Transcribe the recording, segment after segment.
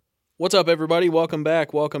What's up, everybody? Welcome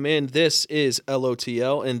back. Welcome in. This is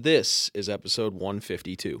LOTL, and this is episode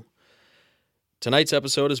 152. Tonight's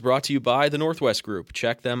episode is brought to you by The Northwest Group.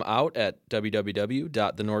 Check them out at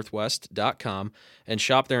www.thenorthwest.com and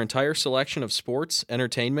shop their entire selection of sports,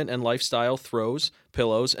 entertainment, and lifestyle throws,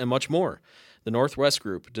 pillows, and much more. The Northwest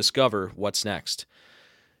Group. Discover what's next.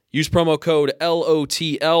 Use promo code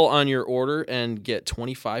LOTL on your order and get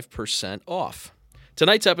 25% off.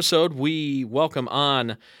 Tonight's episode, we welcome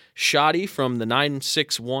on Shadi from the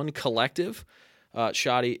 961 Collective.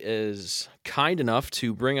 Shadi is kind enough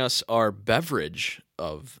to bring us our beverage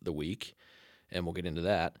of the week, and we'll get into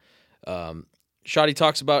that. Shadi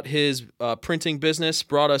talks about his printing business,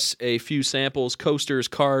 brought us a few samples, coasters,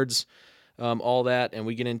 cards, all that, and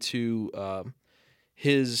we get into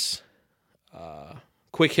his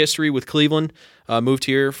quick history with Cleveland. Moved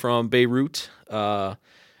here from Beirut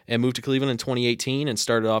and moved to Cleveland in 2018 and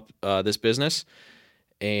started up this business.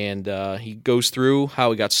 And he goes through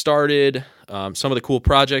how he got started, some of the cool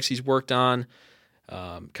projects he's worked on,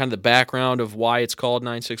 kind of the background of why it's called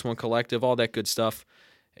 961 Collective, all that good stuff.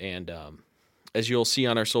 And as you'll see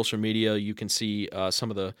on our social media, you can see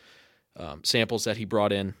some of the samples that he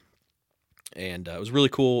brought in. And it was a really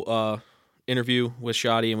cool interview with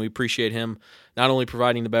Shadi, and we appreciate him not only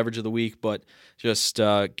providing the beverage of the week, but just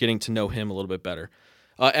getting to know him a little bit better.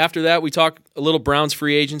 After that, we talk a little Browns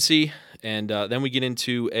free agency, and then we get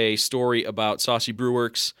into a story about Saucy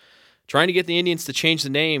Brewworks trying to get the Indians to change the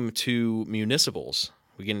name to Municipals.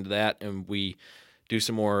 We get into that, and we do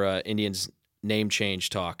some more Indians name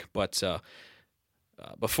change talk. But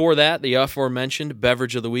before that, the aforementioned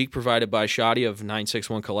beverage of the week provided by Shadi of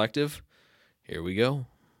 961 Collective. Here we go.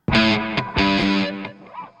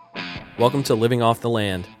 Welcome to Living Off the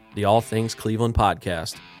Land, the All Things Cleveland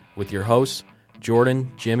podcast, with your hosts,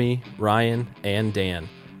 Jordan, Jimmy, Ryan, and Dan.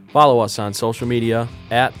 Follow us on social media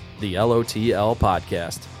at the LOTL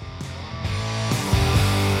Podcast.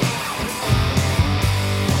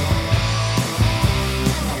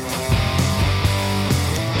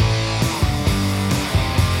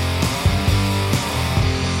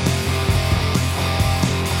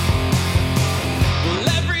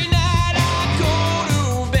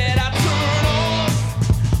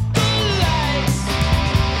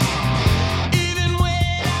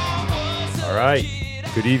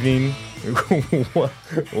 Good evening.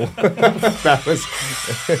 That was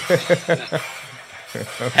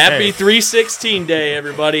Happy 316 Day,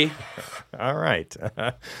 everybody. All right.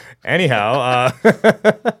 Anyhow,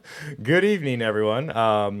 good evening, everyone.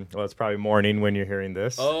 Well, it's probably morning when you're hearing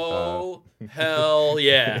this. Oh, hell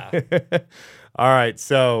yeah. All right.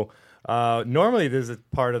 So normally this is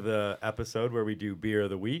part of the episode where we do Beer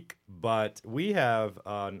of the Week, but we have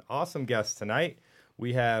an awesome guest tonight.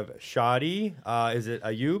 We have Shadi. Is it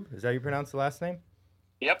Ayub? Is that how you pronounce the last name?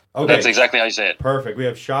 Yep. Okay. That's exactly how you say it. Perfect. We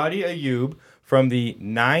have Shadi Ayub from the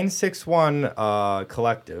 961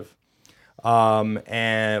 Collective,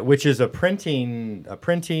 and which is a printing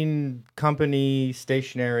company,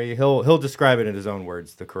 stationery. He'll describe it in his own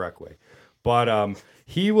words the correct way. But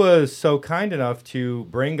he was so kind enough to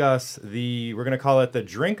bring us we're going to call it the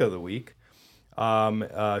drink of the week.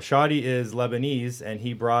 Shadi is Lebanese, and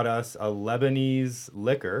he brought us a Lebanese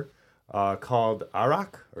liquor called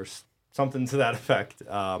arak, or something to that effect.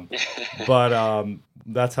 But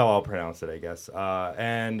that's how I'll pronounce it, I guess.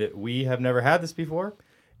 And we have never had this before.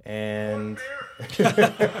 And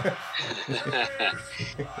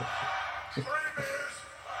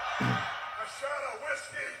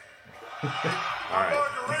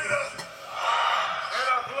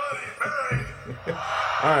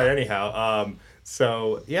All right, anyhow.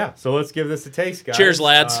 So let's give this a taste, guys. Cheers,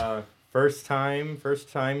 lads. First time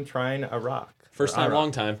trying arak. First time,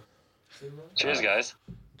 long time. Cheers, guys.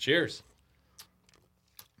 Cheers.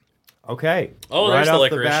 Okay. Oh, there's the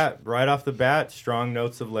licorice. Right off the bat, strong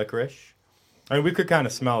notes of licorice. I mean, we could kind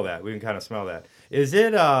of smell that. Is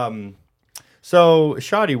it so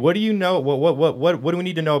Shadi, what do you know? What do we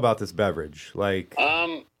need to know about this beverage? Like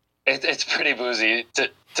it's pretty boozy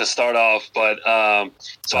to start off, but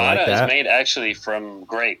so like Ada is made actually from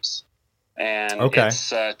grapes, and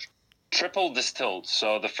it's triple distilled.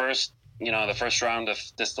 So the first round of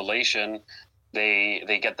distillation,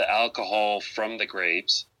 they get the alcohol from the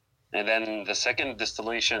grapes, and then the second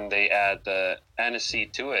distillation they add the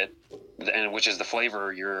aniseed to it, and which is the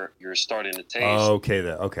flavor you're starting to taste. Okay.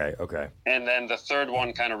 And then the third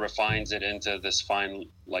one kind of refines it into this fine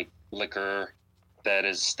liquor that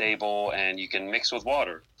is stable and you can mix with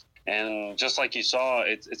water. And just like you saw,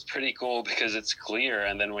 it's pretty cool because it's clear,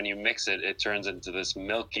 and then when you mix it, it turns into this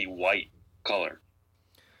milky white color.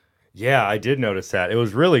 Yeah, I did notice that. It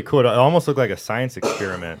was really cool. It almost looked like a science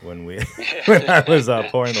experiment when I was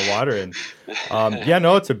pouring the water in. Yeah,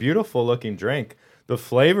 no, it's a beautiful looking drink. The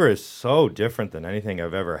flavor is so different than anything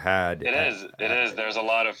I've ever had. It is. It is. There's a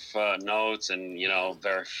lot of notes, and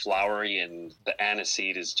very flowery, and the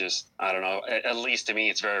aniseed is just, I don't know. At least to me,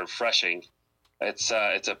 it's very refreshing. It's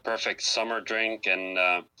a perfect summer drink,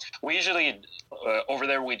 and we usually over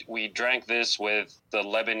there we drank this with the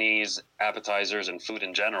Lebanese appetizers and food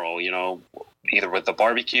in general. Either with the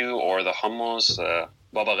barbecue or the hummus,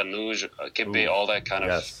 baba ganoush, kibbeh, all that kind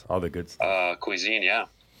of all the good stuff. Cuisine. Yeah.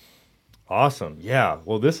 Awesome. Yeah.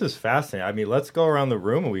 Well, this is fascinating. I mean, let's go around the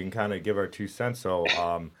room and we can kind of give our 2 cents. So,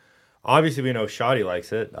 obviously, we know Shadi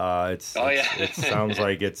likes it. It sounds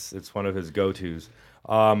like it's one of his go-tos.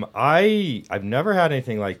 I've never had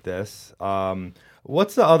anything like this.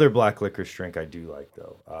 What's the other black licorice drink I do like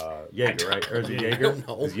though? Jaeger, right? Or is it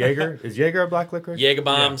Jaeger? Is Jaeger a black licorice? Jaeger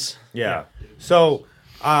bombs. Yeah. So,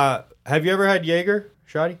 have you ever had Jaeger,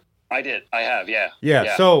 Shadi? I did. I have. Yeah.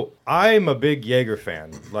 Yeah. So I'm a big Jaeger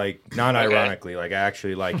fan, like non-ironically, like I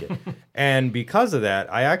actually like it. And because of that,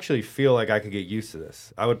 I actually feel like I could get used to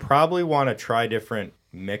this. I would probably want to try different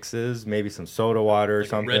mixes, maybe some soda water or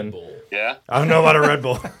something. Red Bull. Yeah. I don't know about a Red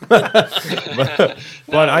Bull.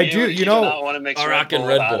 but I do, you do not want to mix Red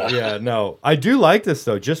Bull. Yeah, no. I do like this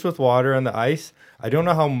though, just with water and the ice. I don't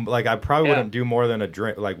know how, like, I probably wouldn't do more than a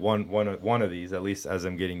drink, like one of these, at least as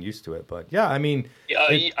I'm getting used to it. But yeah, I mean,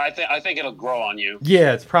 I think it'll grow on you.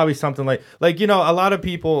 Yeah, it's probably something like a lot of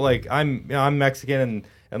people, like I'm Mexican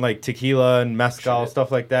and like tequila and mezcal,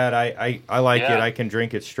 stuff like that. I like it. I can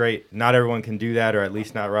drink it straight. Not everyone can do that, or at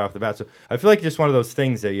least not right off the bat. So I feel like just one of those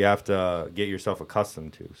things that you have to get yourself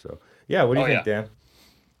accustomed to. So yeah, what do you think, Dan?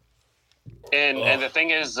 And the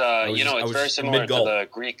thing is, it's very similar to the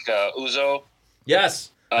Greek ouzo. Yes,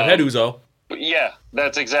 I've had ouzo. Yeah,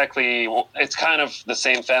 that's exactly. It's kind of the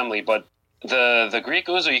same family, but the Greek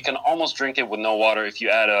ouzo, you can almost drink it with no water if you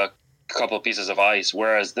add a couple of pieces of ice.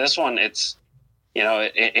 Whereas this one, it's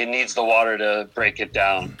it needs the water to break it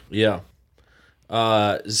down. Yeah.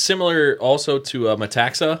 Similar also to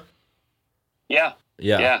Metaxa. Yeah.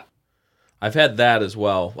 I've had that as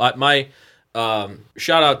well. My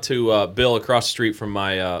shout out to Bill across the street from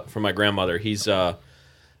my grandmother. He's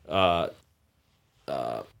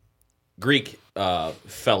Greek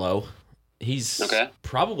fellow. He's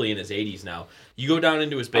probably in his 80s now. You go down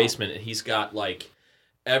into his basement and he's got like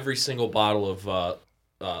every single bottle of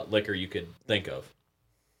liquor you could think of.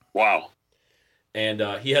 Wow. And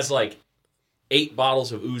he has like 8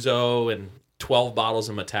 bottles of ouzo and 12 bottles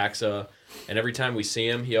of Metaxa. And every time we see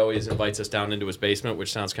him, he always invites us down into his basement,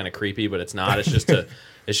 which sounds kind of creepy, but it's not. It's just a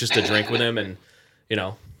drink with him, and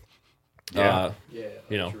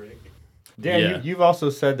Dan, you've also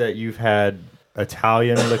said that you've had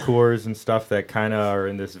Italian liqueurs and stuff that kind of are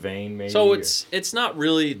in this vein, maybe. So it's not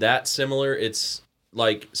really that similar. It's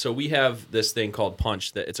like, so we have this thing called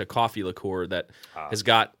Punch, that it's a coffee liqueur that has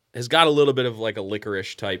got a little bit of like a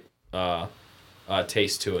licorice type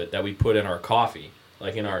taste to it that we put in our coffee,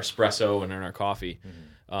 like in our espresso and in our coffee.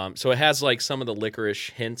 Mm-hmm. So it has like some of the licorice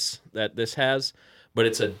hints that this has, but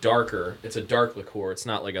it's a dark liqueur. It's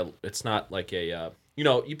not like a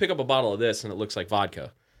you pick up a bottle of this and it looks like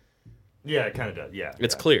vodka. Yeah, it kind of does. Yeah,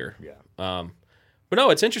 it's clear. Yeah. But no,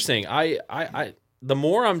 it's interesting. I the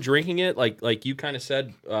more I'm drinking it, like you kind of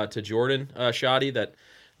said to Jordan, Shadi, that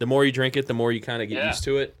the more you drink it, the more you kind of get used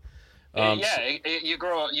to it. You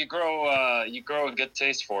grow a good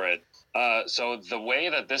taste for it. So the way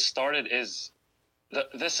that this started is,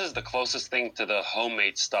 this is the closest thing to the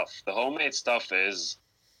homemade stuff. The homemade stuff is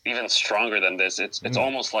even stronger than this. It's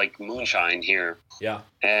almost like moonshine here. Yeah.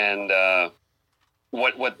 And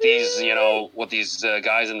what these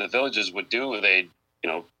guys in the villages would do, they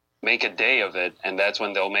make a day of it, and that's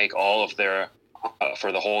when they'll make all of their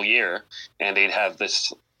for the whole year, and they'd have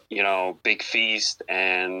this big feast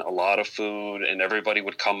and a lot of food, and everybody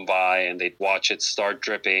would come by and they'd watch it start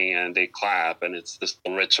dripping and they'd clap, and it's this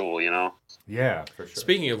ritual, Yeah, for sure.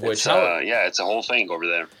 Speaking of which, it's a whole thing over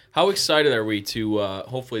there. How excited are we to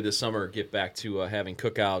hopefully this summer get back to having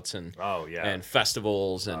cookouts and and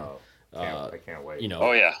festivals and I can't wait.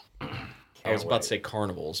 I was about to say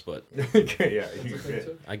carnivals, but yeah,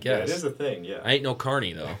 I guess it is a thing. Yeah, I ain't no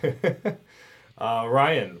carny though.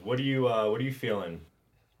 Ryan, what are you feeling?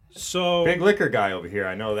 So big liquor guy over here,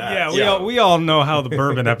 I know that. Yeah, we all know how the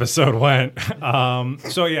bourbon episode went.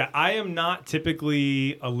 I am not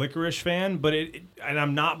typically a licorice fan, but and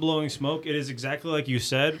I'm not blowing smoke. It is exactly like you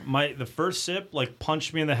said. The first sip like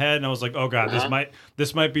punched me in the head, and I was like, oh god,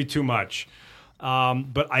 this might be too much.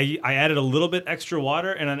 But I added a little bit extra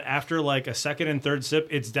water, and then after like a second and third sip,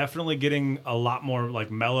 it's definitely getting a lot more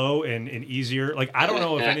like mellow and easier. Like I don't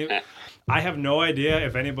know if any. I have no idea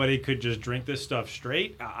if anybody could just drink this stuff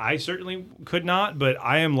straight. I certainly could not, but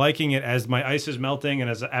I am liking it as my ice is melting and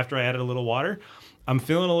as after I added a little water, I'm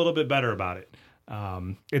feeling a little bit better about it.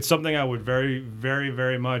 It's something I would very, very,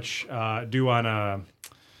 very much do on a,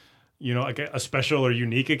 like a special or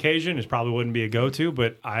unique occasion. It probably wouldn't be a go-to,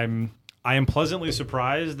 but I am pleasantly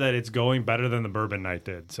surprised that it's going better than the bourbon night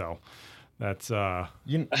did. So. That's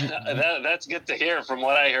that's good to hear. From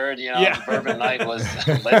what I heard, the Bourbon Night was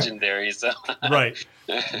legendary. So right.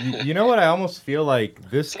 You know what? I almost feel like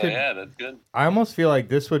this could. Yeah, that's good. I almost feel like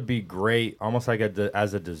this would be great, almost like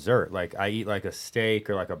as a dessert. Like I eat like a steak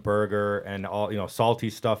or like a burger and all salty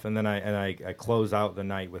stuff, and then I close out the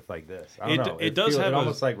night with like this. I don't know. It does have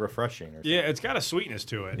almost like refreshing. Or something. Yeah, it's got a sweetness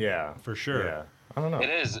to it. Yeah, for sure. Yeah, I don't know. It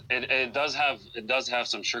is. It does have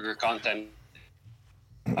some sugar content.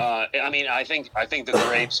 I think the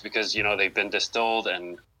grapes, because they've been distilled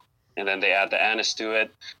and then they add the anise to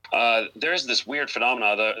it. There's this weird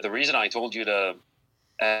phenomena. The reason I told you to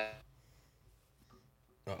add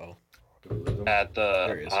the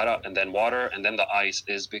hot and then water and then the ice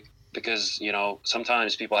is because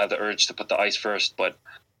sometimes people have the urge to put the ice first, but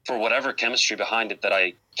for whatever chemistry behind it that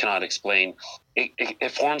I cannot explain,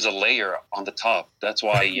 it forms a layer on the top. That's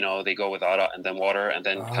why they go with hot and then water, and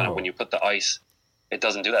then kind of when you put the ice. It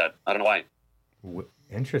doesn't do that. I don't know why.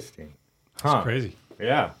 Interesting. Huh. It's crazy.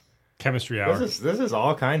 Yeah. Chemistry hour. This is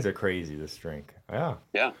all kinds of crazy, this drink. Yeah.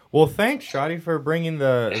 Yeah. Well, thanks, Shadi, for bringing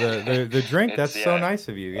the drink. That's so nice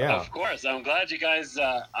of you. Yeah. Of course. I'm glad you guys,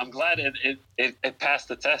 I'm glad it passed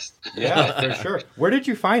the test. Yeah, for sure. Where did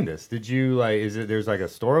you find this? Did you there's like a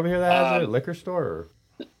store over here that has it? A liquor store? Or?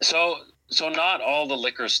 So not all the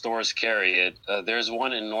liquor stores carry it. There's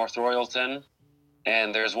one in North Royalton.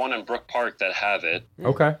 And there's one in Brook Park that have it.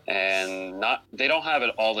 Okay. And they don't have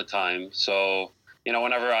it all the time. So,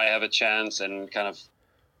 whenever I have a chance and kind of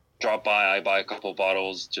drop by, I buy a couple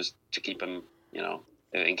bottles just to keep them,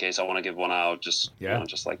 in case I want to give one out, just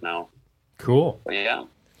like now. Cool. But yeah.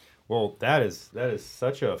 Well, that is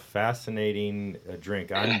such a fascinating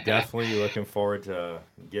drink. I'm definitely looking forward to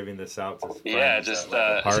giving this out to friends. Yeah, just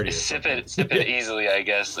at like a sip it easily, I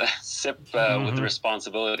guess. Sip with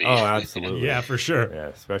responsibility. Oh, absolutely. Yeah, for sure. Yeah,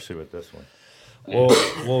 especially with this one.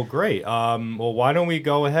 Well, great. Well, why don't we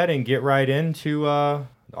go ahead and get right into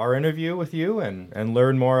our interview with you and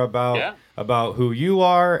learn more about who you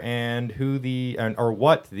are and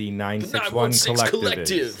what the 961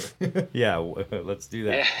 Collective is. Yeah, let's do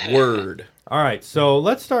that. Word. All right, so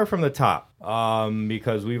let's start from the top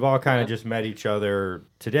because we've all kind of just met each other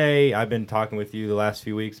today. I've been talking with you the last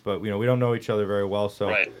few weeks, but we don't know each other very well.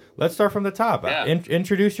 So let's start from the top. Yeah.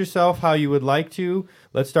 Introduce yourself how you would like to.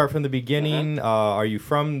 Let's start from the beginning. Are you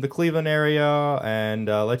from the Cleveland area? And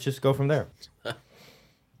let's just go from there.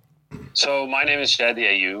 So my name is Shadi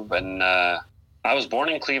Ayoub, and I was born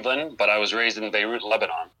in Cleveland, but I was raised in Beirut,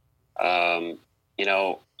 Lebanon. I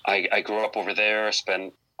grew up over there,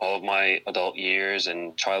 spent all of my adult years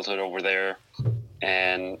and childhood over there,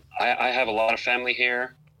 and I have a lot of family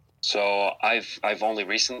here. So I've only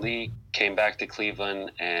recently came back to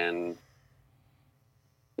Cleveland, and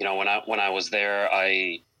when I was there,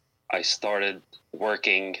 I started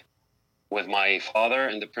working with my father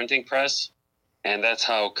in the printing press. And that's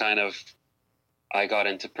how kind of I got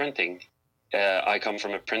into printing. I come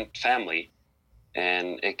from a print family,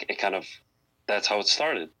 and it kind of, that's how it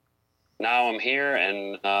started. Now I'm here,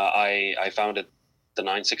 and I founded the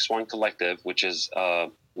 961 Collective, which is a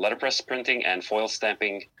letterpress printing and foil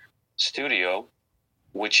stamping studio,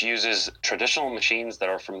 which uses traditional machines that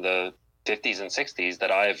are from the 50s and 60s that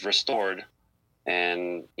I've restored.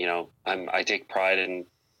 And, I take pride in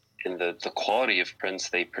the quality of prints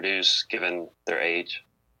they produce given their age.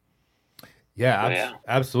 Yeah,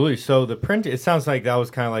 absolutely. So the print, it sounds like that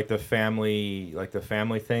was kind of like the family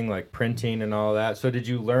thing, like printing and all that. So did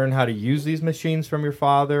you learn how to use these machines from your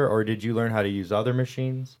father, or did you learn how to use other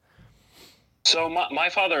machines? So my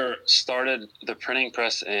father started the printing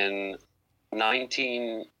press in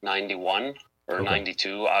 1991 or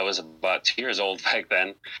 92. I was about 2 years old back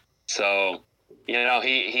then. So,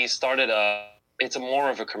 he started it's more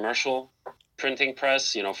of a commercial printing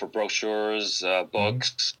press, for brochures,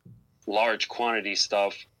 books, large quantity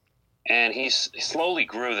stuff. And he slowly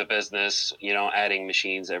grew the business, adding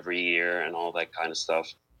machines every year and all that kind of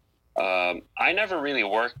stuff. I never really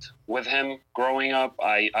worked with him growing up.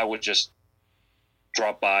 I would just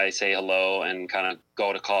drop by, say hello, and kind of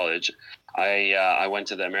go to college. I went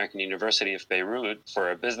to the American University of Beirut for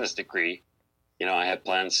a business degree. you know, I had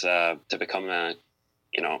plans to become a,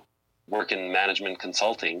 you know, work in management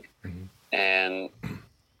consulting. And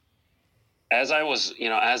as I was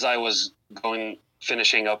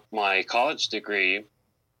finishing up my college degree,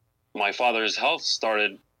 my father's health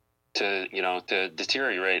started to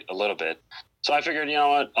deteriorate a little bit. So I figured, you know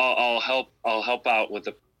what, I'll help out with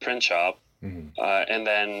the print shop, and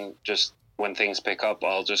then just when things pick up,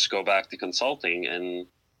 I'll just go back to consulting and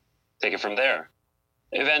take it from there.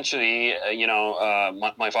 Eventually,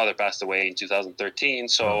 my father passed away in 2013,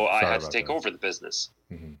 so I had to take over the business.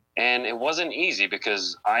 And it wasn't easy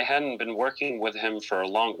because I hadn't been working with him for a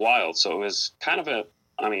long while. So it was kind of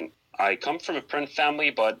I come from a print family,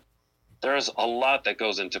 but there's a lot that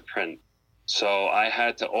goes into print. So I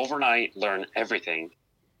had to overnight learn everything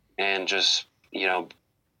and just,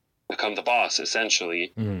 become the boss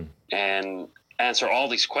essentially, and answer all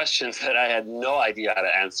these questions that I had no idea how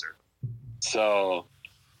to answer. So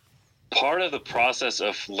part of the process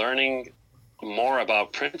of learning more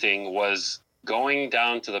about printing was going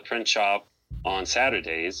down to the print shop on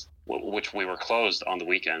Saturdays, which we were closed on the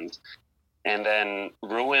weekends, and then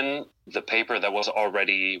ruin the paper that was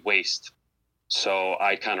already waste. So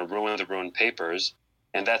I'd kind of ruin the ruined papers,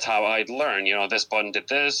 and that's how I'd learn, this button did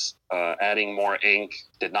this, adding more ink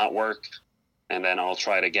did not work, and then I'll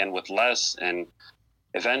try it again with less. And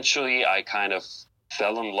eventually I kind of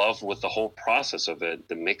fell in love with the whole process of it,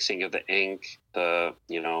 the mixing of the ink,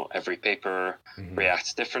 every paper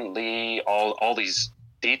reacts differently, all these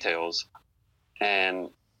details. And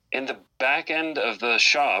in the back end of the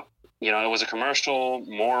shop, it was a commercial,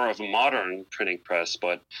 more of a modern printing press,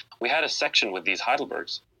 but we had a section with these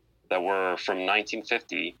Heidelbergs that were from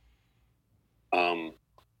 1950.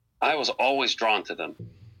 I was always drawn to them.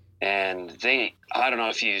 And I don't know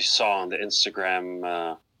if you saw on the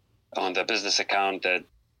Instagram, on the business account, that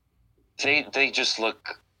they just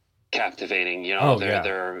look captivating.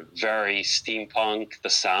 They're very steampunk. The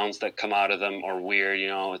sounds that come out of them are weird.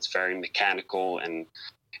 It's very mechanical, and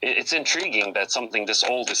it's intriguing that something this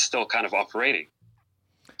old is still kind of operating.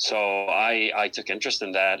 So I took interest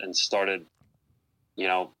in that and started,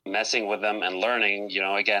 messing with them and learning,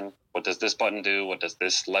 again, what does this button do? What does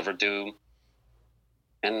this lever do?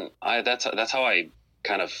 And that's how I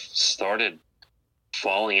kind of started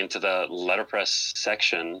falling into the letterpress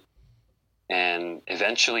section. And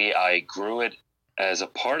eventually I grew it as a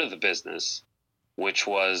part of the business, which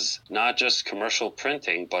was not just commercial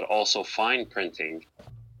printing, but also fine printing,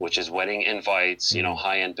 which is wedding invites,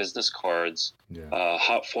 high-end business cards,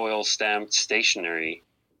 hot foil stamped stationery,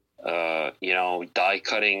 die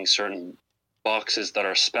cutting certain boxes that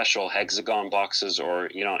are special hexagon boxes, or,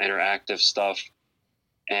 interactive stuff.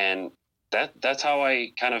 And that's how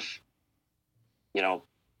I kind of,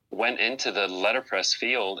 went into the letterpress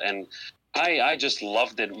field, and I just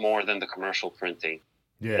loved it more than the commercial printing.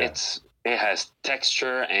 Yeah. It has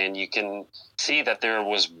texture, and you can see that there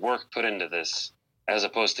was work put into this, as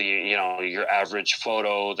opposed to, your average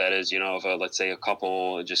photo that is, of let's say a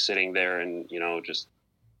couple just sitting there and, just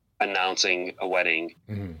announcing a wedding.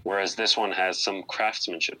 Whereas this one has some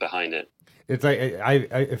craftsmanship behind it. It's like,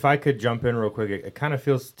 if I could jump in real quick, it kind of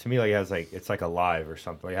feels to me like it's like alive or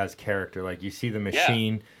something. It has character. Like you see the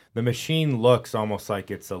machine. Yeah. The machine looks almost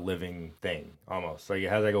like it's a living thing, almost like it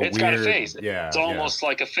has like it's weird. Got a face. Yeah, it's almost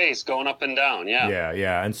like a face going up and down. Yeah.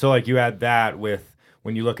 Yeah. And so like you add that with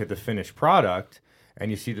when you look at the finished product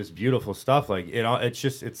and you see this beautiful stuff, like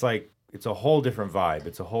it's a whole different vibe.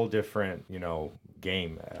 It's a whole different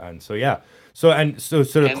game. And so So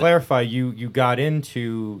to clarify, you got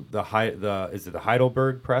into is it the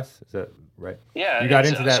Heidelberg press? Is that right? Yeah. You got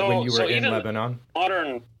into that when you were in Lebanon?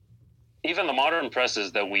 Even the modern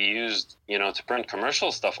presses that we used, to print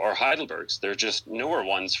commercial stuff are Heidelbergs. They're just newer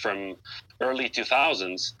ones from early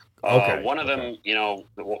 2000s. One of them,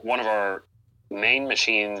 one of our main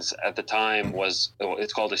machines at the time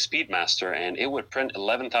it's called a Speedmaster, and it would print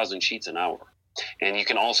 11,000 sheets an hour. And you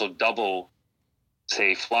can also double,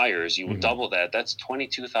 say, flyers. You would double that. That's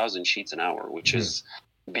 22,000 sheets an hour, which is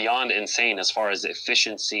beyond insane as far as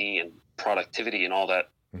efficiency and productivity and all that,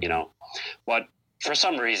 But for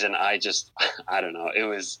some reason, I don't know. It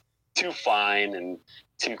was too fine and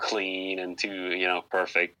too clean and too,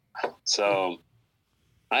 perfect. So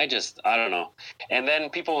I don't know. And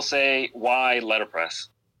then people say, why letterpress?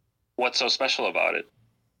 What's so special about it?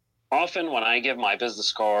 Often when I give my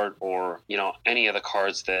business card or, any of the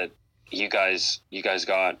cards that you guys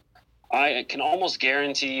got, I can almost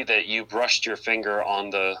guarantee that you brushed your finger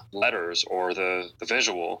on the letters or the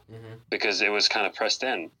visual because it was kind of pressed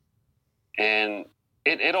in. And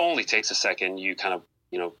it only takes a second. You kind of,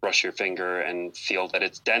 brush your finger and feel that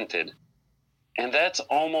it's dented. And that's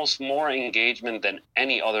almost more engagement than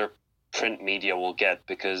any other print media will get,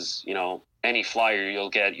 because, you know, any flyer you'll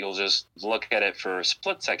get, you'll just look at it for a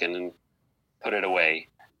split second and put it away.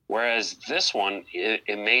 Whereas this one,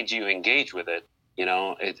 it made you engage with it. You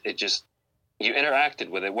know, it just, you interacted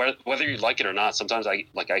with it, whether you like it or not. Sometimes I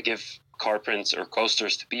give car prints or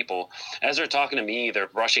coasters to people. As they're talking to me, they're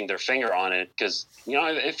brushing their finger on it because, you know,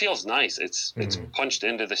 it feels nice. It's punched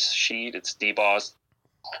into the sheet, it's debossed.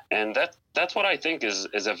 And that's what I think is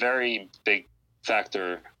a very big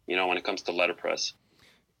factor, you know, when it comes to letterpress.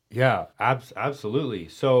 Yeah, absolutely.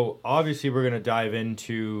 So obviously we're going to dive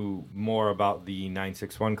into more about the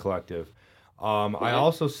 961 Collective. I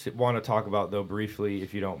also want to talk about, though, briefly,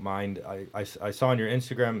 if you don't mind, I saw on your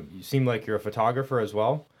Instagram, you seem like you're a photographer as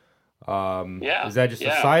well. Yeah. Is that just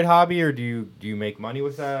a side hobby, or do you make money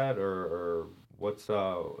with that, or what's,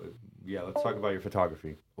 yeah, let's talk about your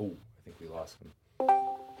photography. Oh, I think we lost him.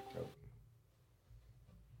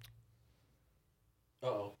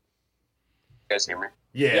 Uh-oh. You guys hear me?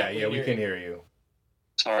 Yeah, we can hear you.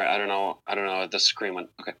 Sorry, I don't know. The screen went.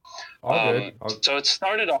 Okay. All good. So it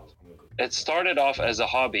started off as a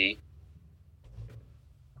hobby.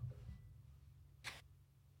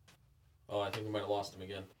 Oh, I think we might have lost him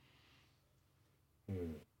again.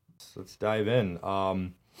 Let's dive in.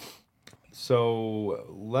 So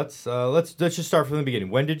let's just start from the beginning.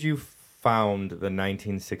 When did you found the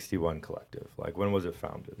 1961 Collective? Like, when was it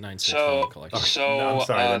founded? 961 Collective. So No, I'm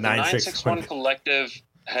sorry, the 961 Collective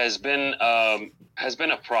has been a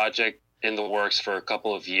project in the works for a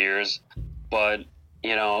couple of years, but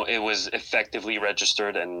you know, it was effectively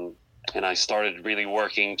registered, and I started really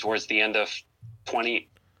working towards the end of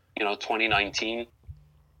 2019.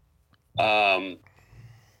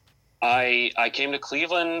 I came to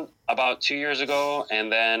Cleveland about 2 years ago,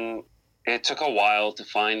 and then it took a while to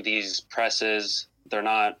find these presses. They're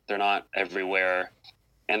not everywhere.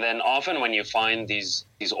 And then often when you find these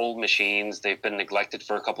old machines, they've been neglected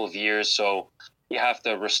for a couple of years, so you have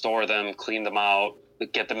to restore them, clean them out,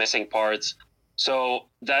 get the missing parts. So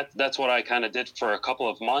that's what I kind of did for a couple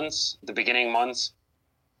of months, the beginning months.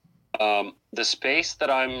 The space that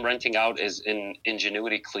I'm renting out is in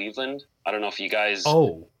Ingenuity, Cleveland. I don't know if you guys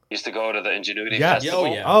used to go to the Ingenuity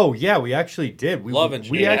Festival. Oh yeah, we actually did. We love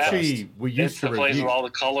Ingenuity. We used to review. It's the place with all the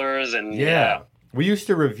colors and we used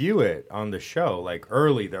to review it on the show, like the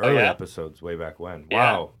early episodes way back when.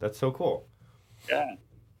 Yeah. Wow, that's so cool. Yeah.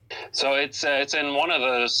 So it's in one of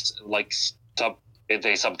those, like,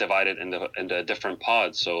 they subdivide it into different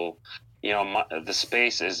pods. So, you know, the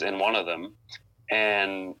space is in one of them,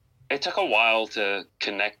 and it took a while to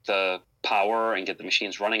connect the power and get the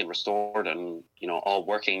machines running and restored and, you know, all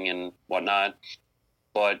working and whatnot.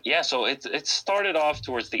 But yeah, so it started off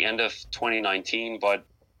towards the end of 2019, but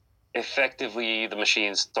effectively the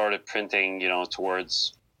machines started printing, you know,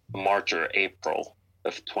 towards March or April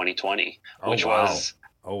of 2020, which was,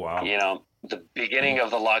 you know, the beginning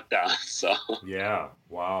of the lockdown. So yeah,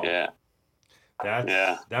 wow, yeah.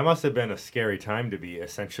 That must have been a scary time to be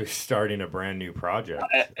essentially starting a brand new project.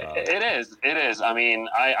 It is. I mean,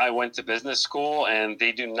 I went to business school, and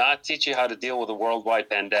they do not teach you how to deal with a worldwide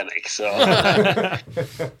pandemic. So, I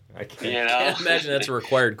can't imagine that's a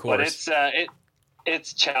required course. But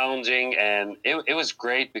it's challenging, and it was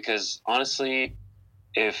great because, honestly,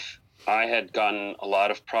 if I had gotten a lot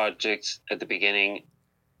of projects at the beginning,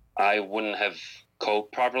 I wouldn't have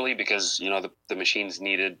coped properly because, you know, the machines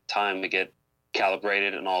needed time to get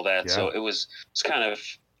calibrated and all that. Yeah. So it's kind of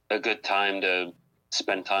a good time to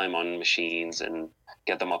spend time on machines and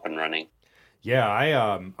get them up and running. Yeah,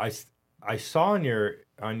 I saw on your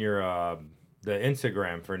the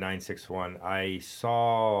Instagram for 961, I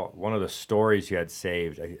saw one of the stories you had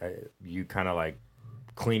saved. You kind of like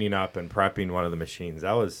cleaning up and prepping one of the machines.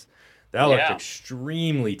 That looked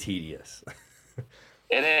extremely tedious.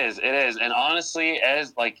 It is. And honestly,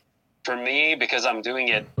 as like, for me, because I'm doing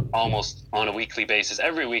it almost on a weekly basis,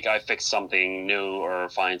 every week I fix something new or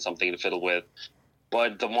find something to fiddle with.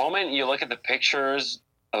 But the moment you look at the pictures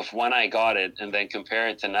of when I got it and then compare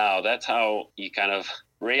it to now, that's how you kind of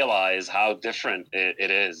realize how different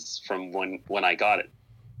it is from when I got it.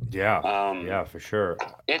 Yeah, yeah, for sure.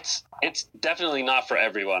 It's definitely not for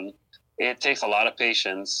everyone. It takes a lot of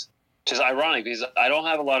patience, which is ironic because I don't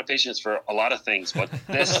have a lot of patience for a lot of things, but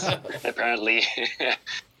this apparently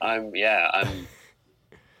I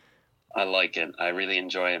like it. I really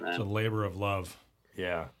enjoy it, man. It's a labor of love.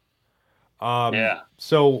 Yeah.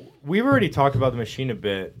 So we've already talked about the machine a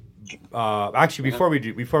bit. Actually,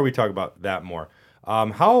 before we talk about that more,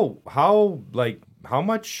 how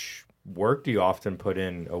much work do you often put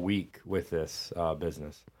in a week with this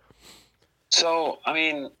business? So, I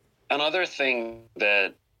mean, another thing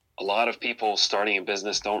that a lot of people starting a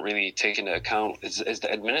business don't really take into account is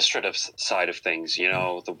the administrative side of things. You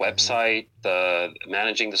know, the website, the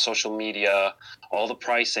managing the social media, all the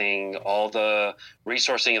pricing, all the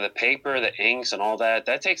resourcing of the paper, the inks, and all that.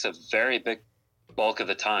 That takes a very big bulk of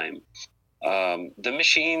the time. The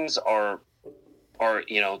machines are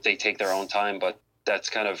they take their own time, but that's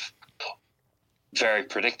kind of very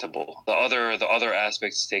predictable. The other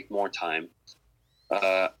aspects take more time.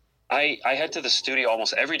 I head to the studio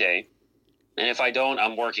almost every day, and if I don't,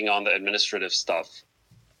 I'm working on the administrative stuff,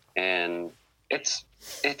 and it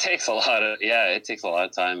takes a lot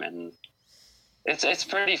of time, and it's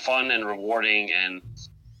pretty fun and rewarding. And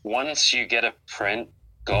once you get a print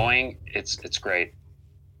going, it's great.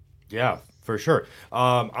 Yeah, for sure.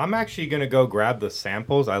 I'm actually gonna go grab the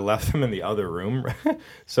samples. I left them in the other room,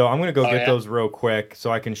 so I'm gonna go get those real quick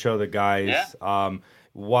so I can show the guys. Yeah.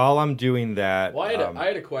 While I'm doing that, well, I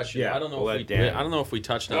had a question. Yeah, I don't know if we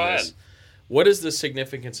touched on this. Ahead. What is the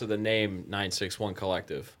significance of the name 961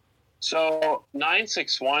 Collective? So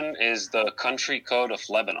 961 is the country code of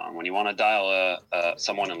Lebanon. When you want to dial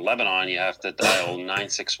someone in Lebanon, you have to dial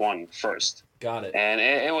 961 first. Got it. And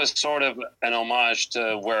it was sort of an homage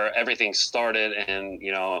to where everything started, and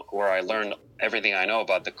where I learned everything I know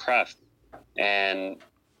about the craft. And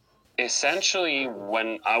essentially,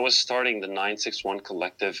 when I was starting the 961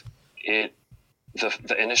 Collective, the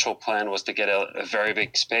initial plan was to get a very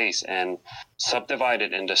big space and subdivide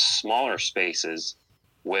it into smaller spaces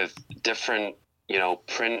with different,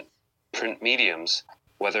 print mediums,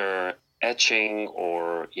 whether etching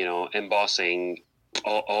or, embossing,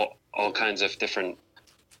 all kinds of different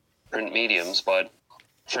print mediums. But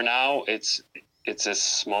for now, it's a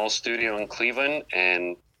small studio in Cleveland,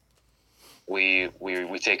 and we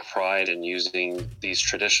take pride in using these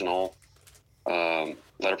traditional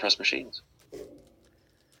letterpress machines.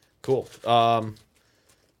 Cool.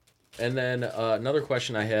 And then another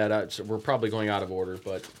question I had, so we're probably going out of order,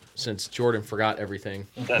 but since Jordan forgot everything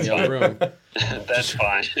in the other room. That's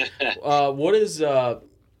fine.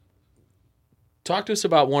 Talk to us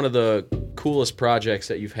about one of the coolest projects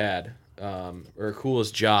that you've had, or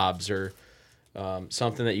coolest jobs, or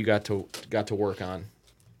something that you got to work on.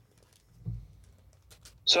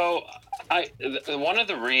 So one of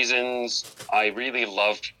the reasons I really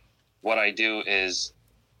love what I do is,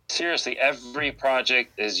 seriously, every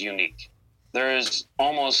project is unique. It's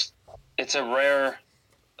a rare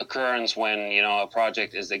occurrence when, a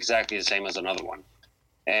project is exactly the same as another one.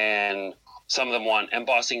 And some of them want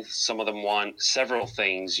embossing, some of them want several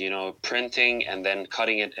things, printing and then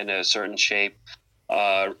cutting it in a certain shape.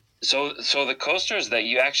 So the coasters that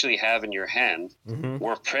you actually have in your hand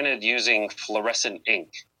were printed using fluorescent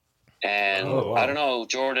ink. And I don't know,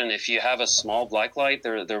 Jordan, if you have a small blacklight,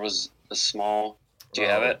 there was a small. Do you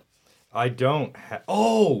have it? I don't have.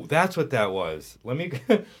 Oh, that's what that was. Let me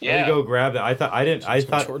go grab that. I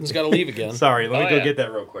thought Jordan's got to leave again. Sorry, let me go get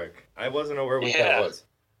that real quick. I wasn't aware what that was.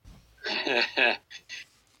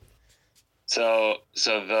 So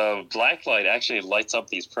the blacklight actually lights up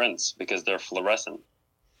these prints because they're fluorescent.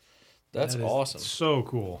 That's awesome. So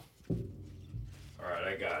cool. All right,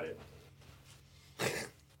 I got it.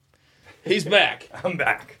 He's back. I'm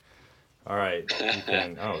back. All right.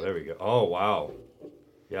 There we go. Oh, wow.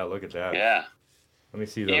 Yeah, look at that. Yeah. Let me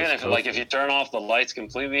see those. Even if you turn off the lights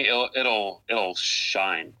completely, it'll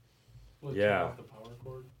shine. Will it Yeah. turn off the power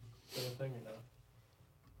cord kind of thing or not?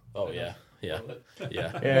 Oh yeah. Yeah,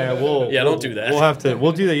 don't do that.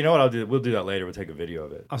 We'll do that. You know what I'll do? We'll do that later. We'll take a video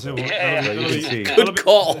of it. I'll say, Good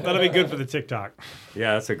call. That'll be good for the TikTok.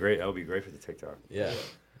 Yeah, that'll be great for the TikTok. Yeah.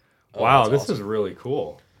 Wow, this awesome. is really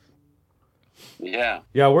cool. Yeah.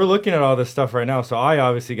 Yeah, we're looking at all this stuff right now, so I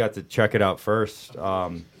obviously got to check it out first.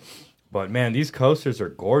 But man, these coasters are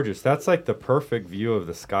gorgeous. That's like the perfect view of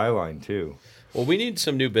the skyline too. Well, we need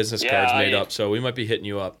some new business cards made up, so we might be hitting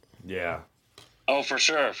you up. Yeah. Oh, for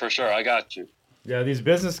sure. I got you. Yeah, these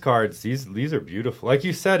business cards, these are beautiful. Like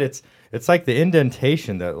you said, it's like the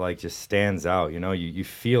indentation that like just stands out. You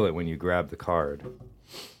feel it when you grab the card.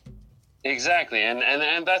 Exactly,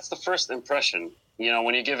 and that's the first impression.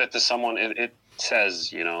 When you give it to someone, it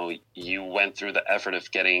says, you went through the effort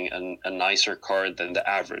of getting a nicer card than the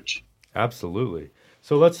average. Absolutely.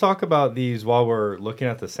 So let's talk about these while we're looking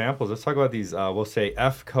at the samples. Let's talk about these, we'll say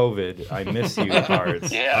F COVID, I miss you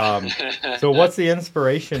cards. Yeah. So what's the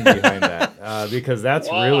inspiration behind that? Because that's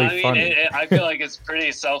really funny. I feel like it's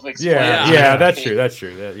pretty self-explanatory. Yeah, that's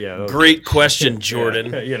true. Great question,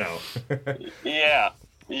 Jordan. Yeah.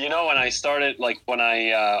 When I started, when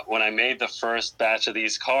I made the first batch of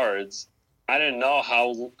these cards, I didn't know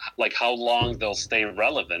how long they'll stay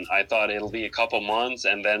relevant. I thought it'll be a couple months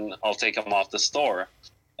and then I'll take them off the store.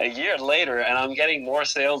 A year later, and I'm getting more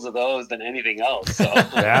sales of those than anything else. So.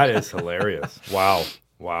 That is hilarious.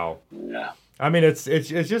 Wow. Yeah. I mean, it's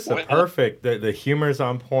just the perfect. The humor's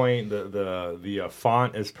on point. The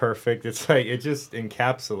font is perfect. It's like it just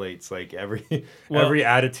encapsulates like every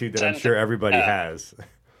attitude that I'm sure everybody has.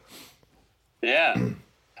 Yeah.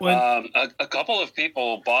 A couple of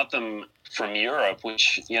people bought them from Europe,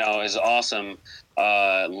 which is awesome.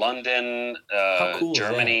 London, cool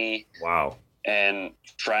Germany, wow, and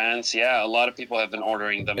France. Yeah, a lot of people have been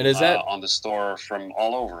ordering them on the store from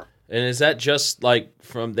all over. And is that just like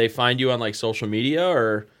from they find you on like social media,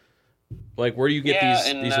 or like where do you get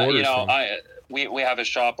these orders from? We have a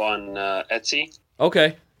shop on Etsy.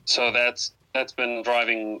 Okay. So that's been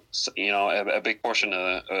driving a big portion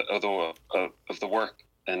of the work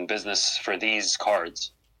and business for these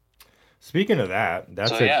cards. Speaking of that,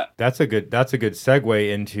 that's a good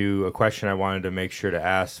segue into a question I wanted to make sure to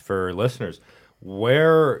ask for listeners.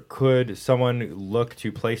 Where could someone look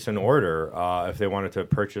to place an order if they wanted to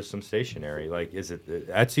purchase some stationery? Like, is it the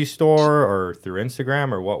Etsy store or through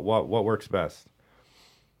Instagram, or what works best?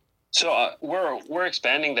 So we're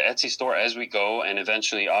expanding the Etsy store as we go, and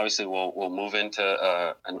eventually, obviously, we'll move into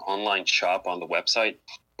an online shop on the website.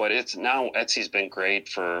 But Etsy's been great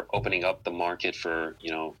for opening up the market for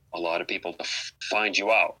a lot of people to find you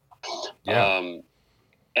out. Yeah.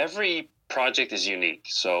 Every project is unique.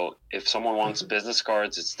 So if someone wants business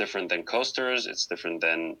cards, it's different than coasters. It's different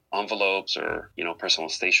than envelopes or personal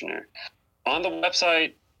stationery. On the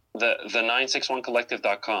website, the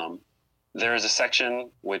 961collective.com, there is a section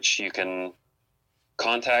which you can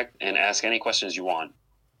contact and ask any questions you want.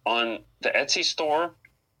 On the Etsy store,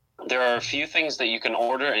 there are a few things that you can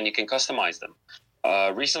order and you can customize them.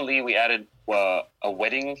 Recently, we added a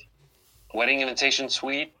wedding invitation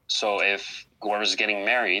suite. So if whoever's getting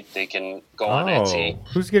married, they can go on Etsy.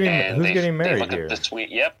 Who's getting married look here? At the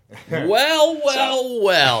suite. Yep. Well.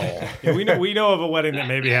 Yeah, we know of a wedding that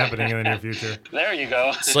may be happening in the near future. There you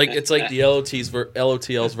go. It's like the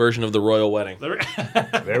LOTL's version of the royal wedding.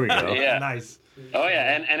 There we go. Yeah. Nice. Oh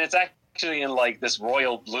yeah, and it's actually in like this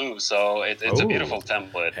royal blue, so it's a beautiful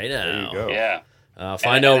template. Hey now. There you go. Yeah. If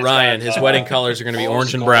I know Ryan, his wedding colors are going to be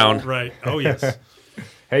orange and brown. Right. Oh yes.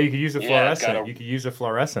 Hey, you could use a fluorescent. You could use a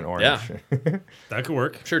fluorescent orange. Yeah. That could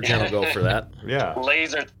work. I'm sure Jen will go for that. Yeah.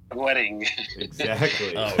 Laser wedding.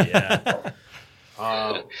 Exactly. Oh yeah.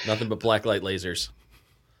 Nothing but blacklight lasers.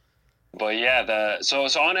 But yeah, so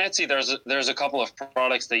on Etsy, there's a couple of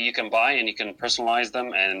products that you can buy and you can personalize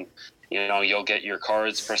them, and you'll get your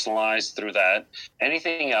cards personalized through that.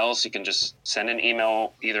 Anything else, you can just send an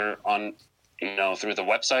email either on through the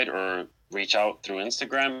website or reach out through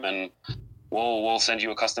Instagram, and we'll send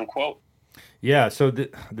you a custom quote. Yeah, so this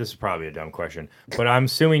is probably a dumb question, but I'm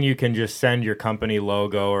assuming you can just send your company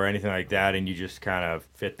logo or anything like that, and you just kind of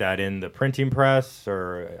fit that in the printing press,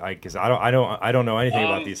 or because I don't know anything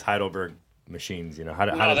about these Heidelberg machines. How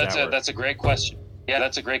does that work? That's a great question. Yeah,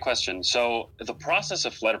 that's a great question. So the process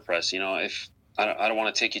of letterpress, if I don't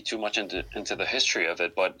want to take you too much into the history of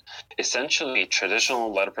it, but essentially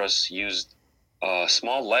traditional letterpress used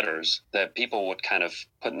small letters that people would kind of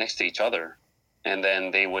put next to each other, and then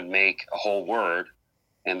they would make a whole word,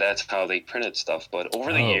 and that's how they printed stuff. But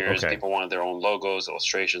over the years, people wanted their own logos,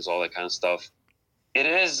 illustrations, all that kind of stuff. It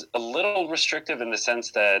is a little restrictive in the sense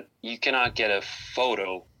that you cannot get a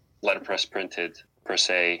photo letterpress printed per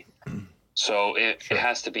se. So it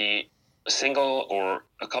has to be a single or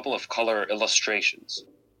a couple of color illustrations.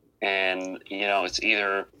 And, it's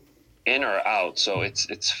either in or out. So it's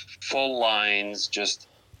full lines, just,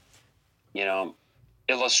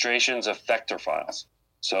 illustrations of vector files.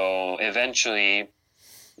 So eventually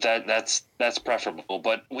that's preferable.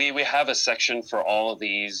 But we have a section for all of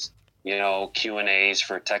these, Q&As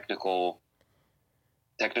for technical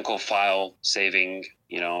file saving,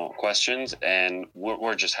 questions, and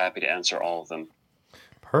we're just happy to answer all of them.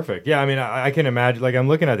 Perfect. Yeah, I mean, I can imagine, like, I'm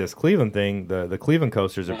looking at this Cleveland thing. The Cleveland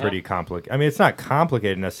coasters are pretty complicated. I mean, it's not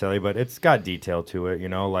complicated necessarily, but it's got detail to it,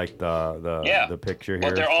 like the picture here.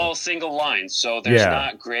 But they're all single lines, so there's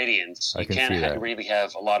not gradients. You can't really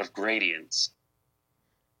have a lot of gradients.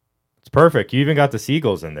 It's perfect. You even got the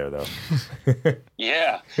seagulls in there, though.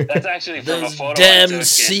 Yeah, that's actually from Those a photo damn I took.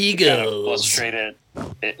 seagulls. Kind of illustrated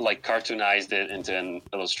it, like cartoonized it into an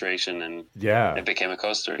illustration, and it became a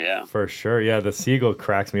coaster. Yeah, for sure. Yeah, the seagull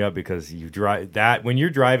cracks me up because you drive that when you're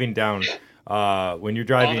driving down. When you're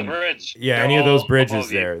driving, on the bridge. Any of those bridges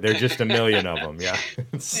there's just a million of them. Yeah,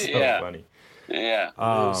 it's so funny. Yeah,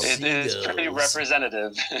 it's pretty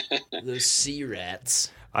representative. Those sea rats.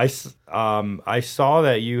 I saw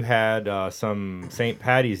that you had some St.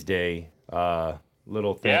 Patty's Day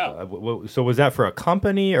little thing. Yeah. So was that for a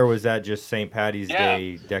company or was that just St. Patty's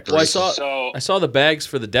Day decoration? Well, I saw the bags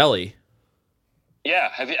for the deli. Yeah,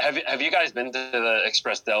 have you guys been to the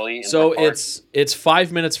Express Deli? In So Brook Park? it's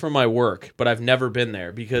 5 minutes from my work, but I've never been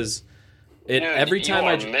there because every time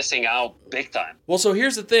you are missing out big time. Well, so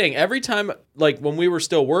here's the thing. Every time, like when we were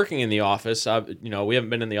still working in the office, we haven't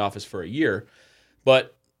been in the office for a year,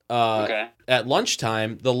 but at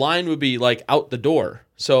lunchtime, the line would be like out the door.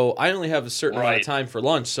 So I only have a certain amount of time for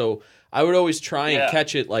lunch. So I would always try and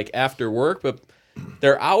catch it like after work, but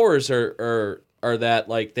their hours are that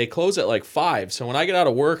like they close at like 5. So when I get out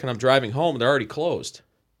of work and I'm driving home, they're already closed.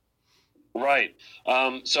 Right.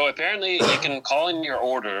 So apparently you can call in your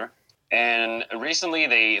order, and recently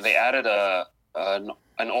they added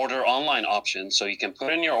an order online option, so you can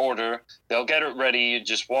put in your order. They'll get it ready. You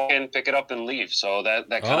just walk in, pick it up, and leave. So that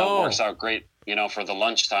kind of works out great, for the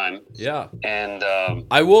lunchtime. Yeah. And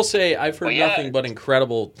I will say I've heard nothing but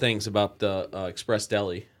incredible things about the Express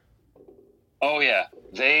Deli. Oh yeah,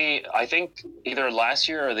 I think either last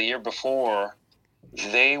year or the year before,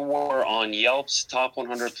 they were on Yelp's top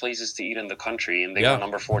 100 places to eat in the country, and they were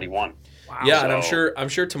number 41. Wow. Yeah, and I'm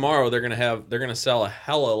sure tomorrow they're gonna sell a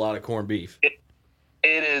hella lot of corned beef.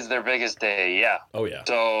 It is their biggest day, yeah. Oh yeah.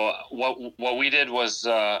 So what we did was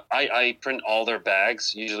I print all their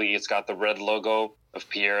bags. Usually it's got the red logo of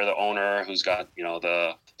Pierre, the owner, who's got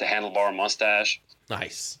the handlebar mustache.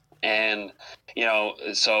 Nice. And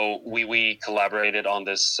so we collaborated on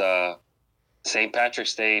this St.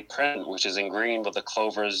 Patrick's Day print, which is in green with the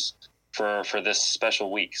clovers for this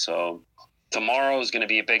special week. So tomorrow is going to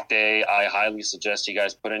be a big day. I highly suggest you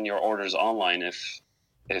guys put in your orders online if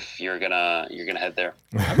you're gonna head there.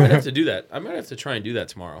 I might have to do that. I might have to try and do that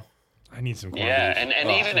tomorrow. I need some corned beef. And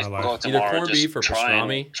even if you go tomorrow, either corned beef or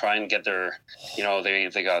pastrami. Try and get their,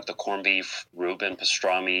 they got the corned beef, Reuben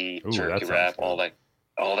pastrami, turkey wrap, all that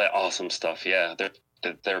awesome stuff. Yeah,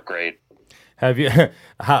 they're great. Have you?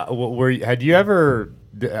 Had you ever?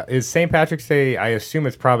 Is St. Patrick's Day? I assume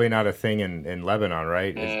it's probably not a thing in Lebanon,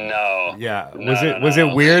 right? No. Yeah. Was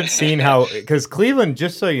it weird seeing how? Because Cleveland,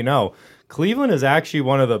 just so you know, Cleveland is actually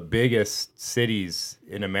one of the biggest cities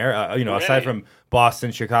in America. Really? Aside from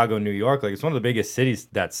Boston, Chicago, New York, like it's one of the biggest cities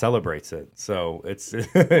that celebrates it. So it's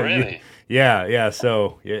really. Yeah.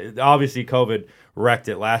 So obviously COVID wrecked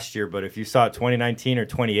it last year, but if you saw it 2019 or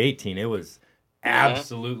 2018, it was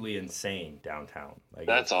absolutely insane downtown. Like,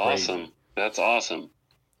 that's awesome. That's awesome.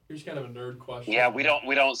 Here's kind of a nerd question. Yeah, we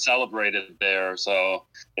don't celebrate it there, so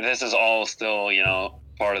this is all still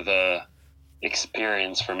part of the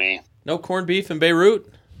experience for me. No corned beef in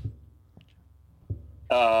Beirut?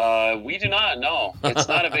 We do not. No, it's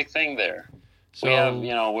not a big thing there. So we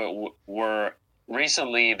have we're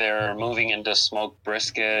recently they're moving into smoked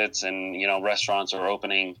briskets, and restaurants are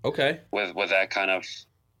opening. Okay. With that kind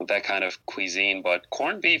of cuisine, but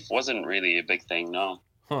corned beef wasn't really a big thing. No.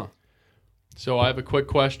 Huh. So I have a quick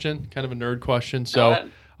question, kind of a nerd question. So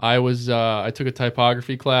I took a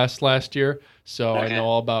typography class last year, so I know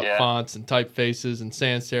all about fonts and typefaces and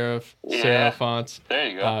sans serif, serif fonts. There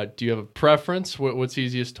you go. Do you have a preference? What's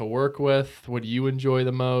easiest to work with? What do you enjoy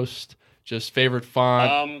the most? Just favorite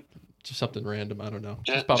font? Just something random. I don't know.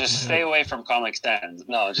 Just stay away from Comic Sans.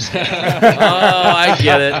 No, just kidding. I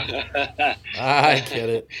get it. I get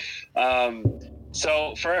it.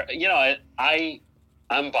 So for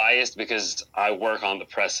I'm biased because I work on the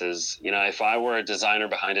presses. If I were a designer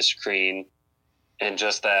behind a screen and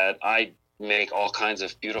just that, I make all kinds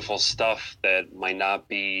of beautiful stuff that might not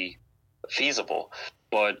be feasible.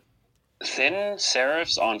 But thin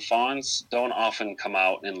serifs on fonts don't often come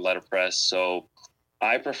out in letterpress, so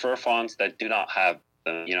I prefer fonts that do not have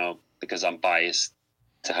them, because I'm biased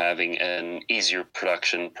to having an easier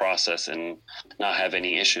production process and not have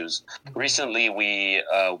any issues. Recently, we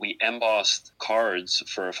embossed cards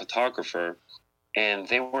for a photographer, and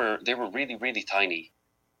they were really, really tiny,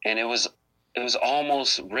 and it was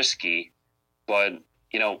almost risky, but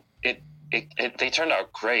they turned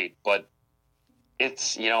out great. But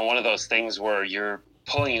it's one of those things where you're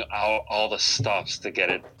pulling out all the stops to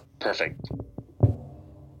get it perfect.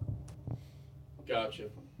 Gotcha.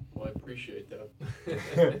 Well, I appreciate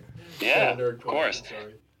that. Yeah, of course.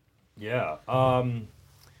 Sorry. Yeah.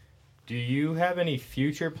 Do you have any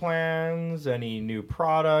future plans, any new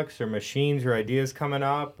products or machines or ideas coming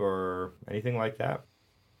up or anything like that?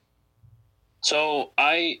 So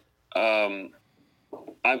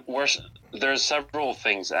there's several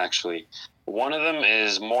things actually. One of them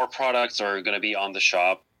is more products are going to be on the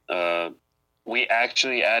shop. we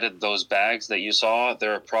actually added those bags that you saw.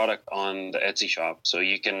 They're a product on the Etsy shop, so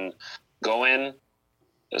you can go in,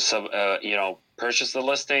 purchase the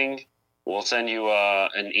listing. We'll send you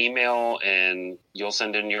an email, and you'll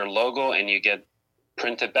send in your logo, and you get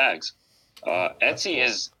printed bags. Etsy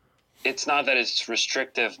is, it's not that it's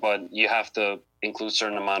restrictive, but you have to include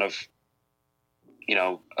certain amount of,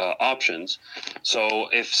 options. So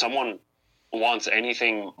if someone wants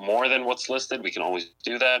anything more than what's listed, we can always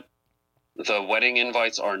do that. The wedding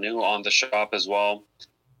invites are new on the shop as well.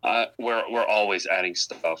 We're always adding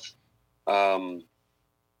stuff.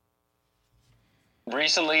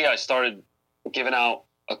 Recently, I started giving out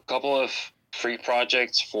a couple of free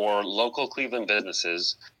projects for local Cleveland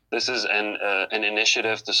businesses. This is an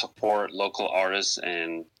initiative to support local artists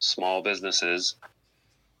and small businesses.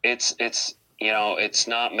 It's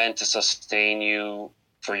not meant to sustain you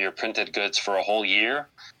for your printed goods for a whole year,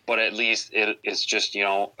 but at least it's just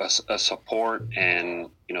a support and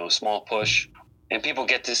a small push, and people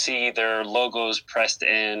get to see their logos pressed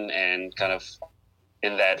in and kind of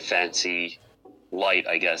in that fancy light,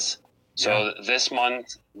 I guess. So this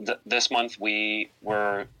month we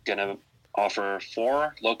were gonna offer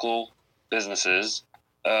 4 local businesses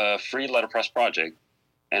a free letterpress project,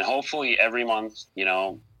 and hopefully every month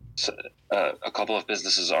a couple of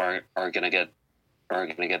businesses are gonna get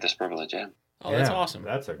this privilege. That's awesome.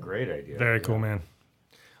 That's a great idea. Very cool, man.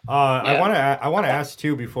 I want to ask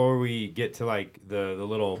too, before we get to like the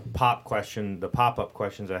little pop-up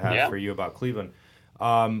questions I have for you about Cleveland.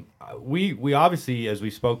 We obviously, as we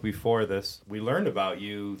spoke before this, we learned about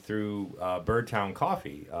you through Birdtown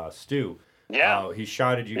Coffee, Stu. Yeah. He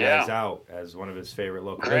shouted you guys out as one of his favorite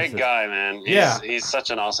local Great businesses. guy, man. He's such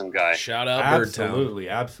an awesome guy. Shout out Birdtown.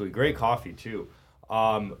 Absolutely. Great coffee too.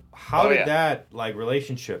 How did that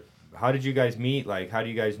relationship, how did you guys meet? Like, how do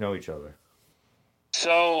you guys know each other?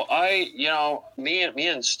 So me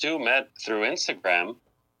and Stu met through Instagram,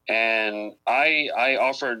 and I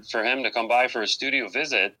offered for him to come by for a studio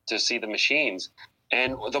visit to see the machines.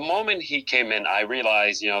 And the moment he came in, I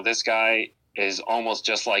realized, this guy is almost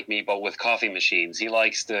just like me, but with coffee machines. He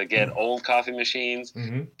likes to get old coffee machines,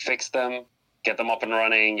 fix them, get them up and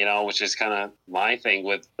running, which is kind of my thing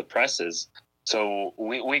with the presses. So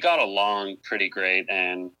we got along pretty great,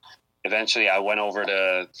 and eventually I went over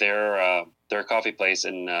to their coffee place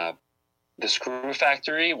in the Screw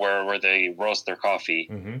Factory where they roast their coffee,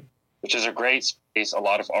 which is a great space. A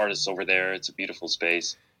lot of artists over there. It's a beautiful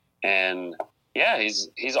space, and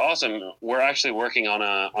he's awesome. We're actually working on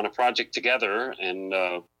a project together, and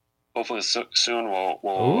hopefully soon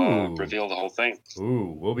we'll reveal the whole thing.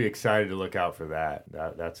 Ooh, we'll be excited to look out for that.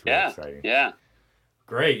 That's really exciting. Yeah.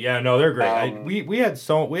 Great. Yeah, no, they're great. We had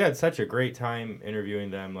such a great time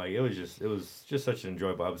interviewing them. Like it was just such an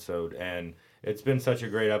enjoyable episode, and it's been such a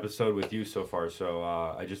great episode with you so far. So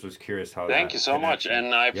I just was curious how. Thank you so much,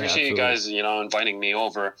 and I appreciate you guys, inviting me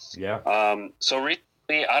over. Yeah. So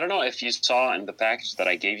recently, I don't know if you saw in the package that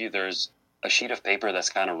I gave you, there's a sheet of paper that's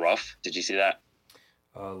kind of rough. Did you see that?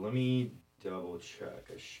 Let me double check.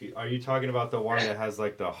 A sheet. Are you talking about the one that has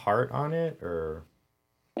like the heart on it, or?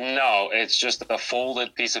 No, it's just a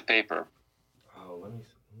folded piece of paper. Oh, let me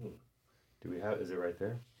see. Do we have? Is it right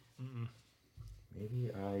there? Mm-mm. Maybe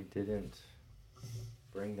I didn't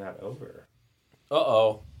bring that over.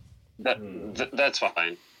 That's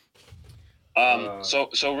fine.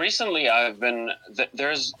 So recently I've been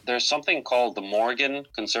there's something called the Morgan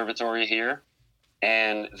Conservatory here,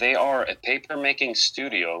 and they are a paper making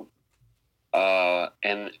studio,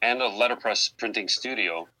 and a letterpress printing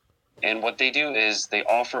studio. And what they do is they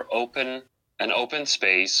offer an open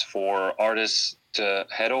space for artists to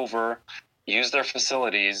head over, use their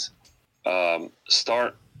facilities,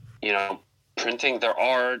 start, printing their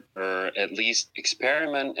art, or at least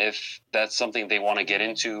experiment if that's something they want to get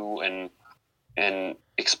into and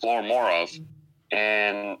explore more of.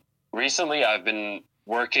 And recently I've been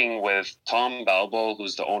working with Tom Balbo,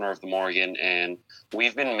 who's the owner of the Morgan, and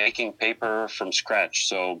we've been making paper from scratch.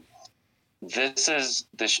 So this is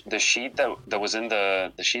the sheet that was in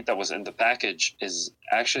the package is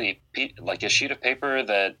actually like a sheet of paper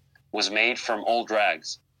that was made from old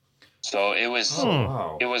rags. So it was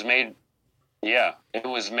it was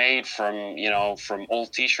made from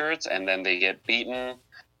old T-shirts, and then they get beaten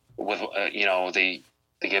with they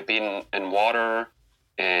get beaten in water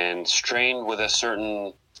and strained with a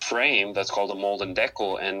certain frame that's called a mold and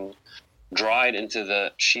decal and dried into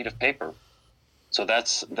the sheet of paper. So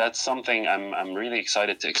that's something I'm really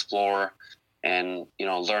excited to explore and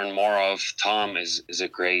learn more of. Tom is a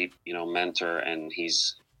great mentor, and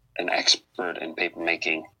he's an expert in paper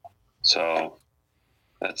making. So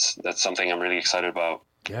that's something I'm really excited about.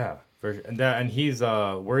 Yeah, And he's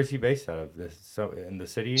where is he based out of? This so in the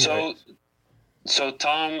city. So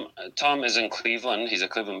Tom is in Cleveland. He's a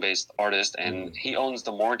Cleveland-based artist, and he owns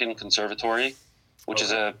the Morgan Conservatory, which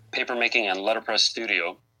is a papermaking and letterpress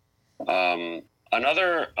studio.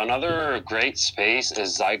 Another great space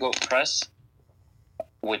is Zygote Press,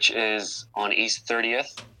 which is on East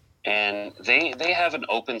 30th, and they have an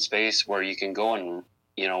open space where you can go and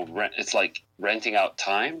rent. It's like renting out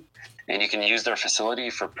time, and you can use their facility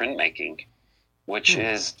for printmaking, which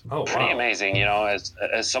is pretty amazing. As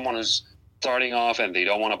someone who's starting off and they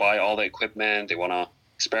don't want to buy all the equipment, they want to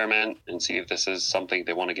experiment and see if this is something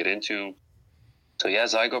they want to get into. So yeah,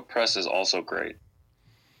 Zygote Press is also great.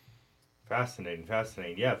 Fascinating.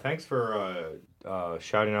 Yeah, thanks for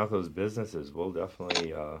shouting out those businesses. We'll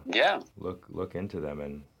definitely look into them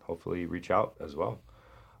and hopefully reach out as well.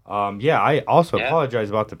 I also apologize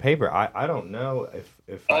about the paper. I don't know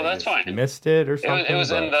if that's fine. Missed it or something. It was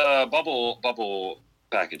in the bubble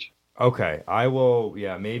package. Okay, I will.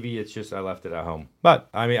 Yeah, maybe it's just I left it at home. But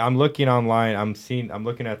I mean, I'm looking online. I'm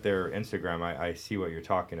looking at their Instagram. I see what you're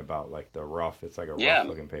talking about, like the rough. It's like a rough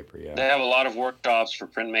looking paper. Yeah, they have a lot of workshops for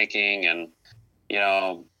printmaking and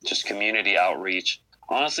just community outreach.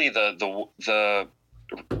 Honestly, the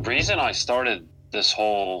reason I started this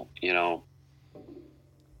whole the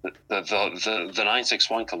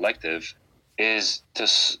 961 Collective is to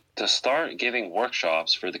start giving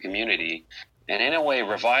workshops for the community. And in a way,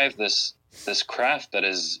 revive this craft that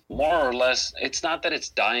is more or less. It's not that it's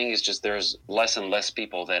dying; it's just there's less and less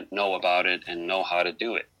people that know about it and know how to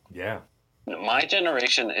do it. Yeah. My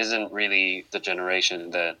generation isn't really the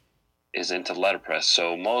generation that is into letterpress.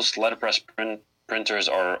 So most letterpress printers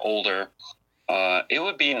are older. It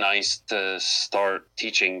would be nice to start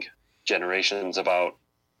teaching generations about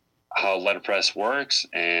how letterpress works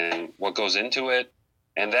and what goes into it,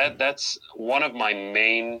 and that's one of my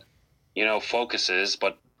main focuses,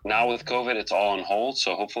 but now with COVID, it's all on hold,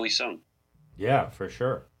 so hopefully soon. Yeah, for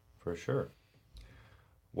sure.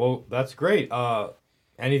 Well, that's great.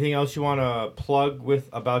 Anything else you want to plug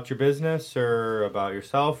about your business or about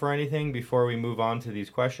yourself or anything before we move on to these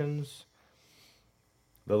questions?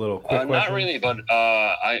 The little quick questions? Not really, but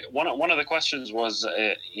one of the questions was,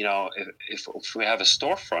 if we have a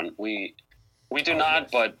storefront, we do not,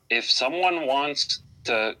 yes. But if someone wants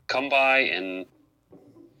to come by and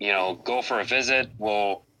go for a visit,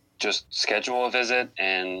 we'll just schedule a visit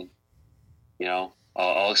and,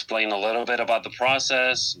 I'll explain a little bit about the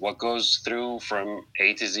process, what goes through from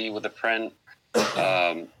A to Z with the print,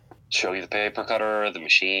 show you the paper cutter, the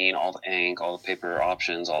machine, all the ink, all the paper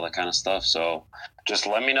options, all that kind of stuff. So just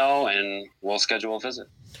let me know and we'll schedule a visit.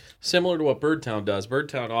 Similar to what Birdtown does.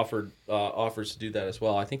 Birdtown offers to do that as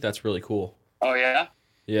well. I think that's really cool. Oh, yeah?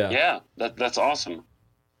 Yeah. Yeah, that's awesome.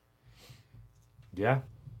 Yeah.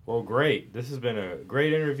 Well, great. This has been a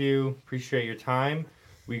great interview. Appreciate your time.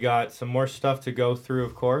 We got some more stuff to go through,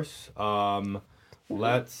 of course.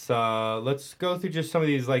 Let's go through just some of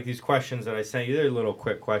these questions that I sent you. They're little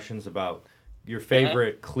quick questions about your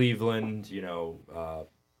favorite Cleveland,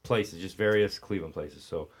 places, just various Cleveland places.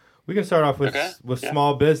 So we can start off with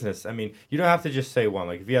small business. I mean, you don't have to just say one.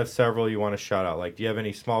 Like if you have several you want to shout out, like do you have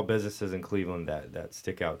any small businesses in Cleveland that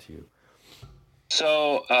stick out to you?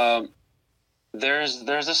 So there's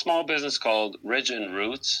a small business called Ridge and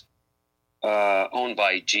Roots, owned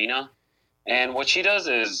by Gina, and what she does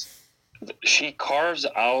is she carves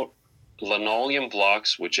out linoleum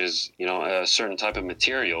blocks, which is a certain type of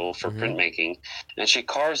material for printmaking, and she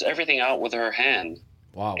carves everything out with her hand.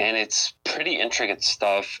 Wow! And it's pretty intricate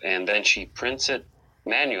stuff, and then she prints it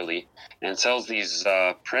manually and sells these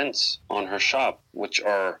prints on her shop, which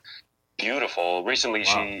are beautiful. Recently,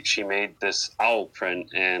 she made this owl print,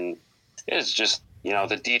 and it's just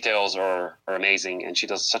the details are amazing, and she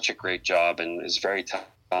does such a great job and is very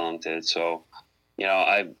talented. So,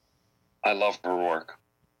 I love her work.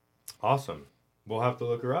 Awesome. We'll have to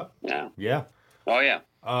look her up. Yeah. Yeah. Oh yeah.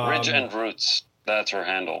 Ridge and Roots. That's her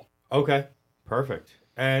handle. Okay. Perfect.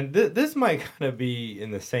 And this might kind of be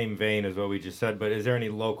in the same vein as what we just said, but is there any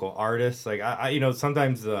local artists? Like I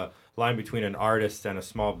sometimes the line between an artist and a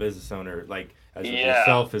small business owner, like as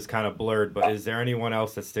yourself, is kind of blurred. But is there anyone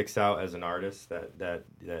else that sticks out as an artist that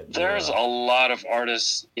There's a lot of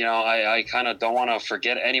artists. I kind of don't want to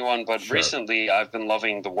forget anyone, but recently I've been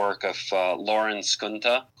loving the work of Lauren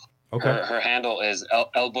Skunta. Okay. Her handle is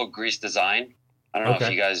Elbow Grease Design. I don't know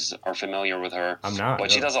if you guys are familiar with her. I'm not.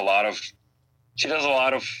 But she does a lot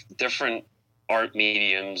of different art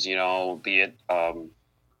mediums. Be it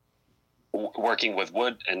working with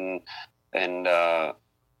wood and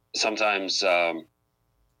sometimes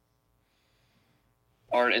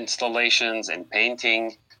art installations and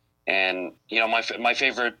painting. And my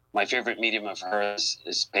favorite medium of hers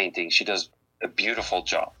is painting. She does a beautiful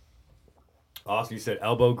job. Awesome. You said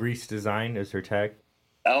Elbow Grease Design is her tag?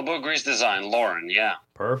 Elbow Grease Design, Lauren, yeah.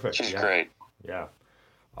 Perfect. She's great. Yeah.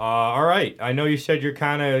 All right. I know you said you're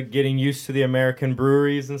kind of getting used to the American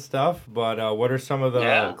breweries and stuff, but what are some of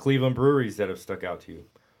the Cleveland breweries that have stuck out to you?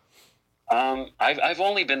 I've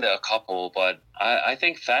only been to a couple, but I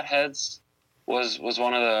think Fatheads was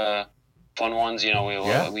one of the fun ones.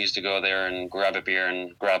 We used to go there and grab a beer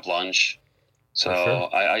and grab lunch. So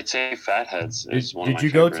sure. I'd say Fatheads is one of my Did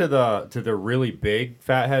you go to the really big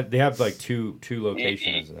Fathead? They have like two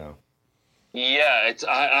locations now. Yeah, it's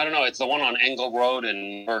I don't know. It's the one on Engle Road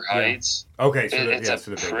in Berg Heights. Okay, so it's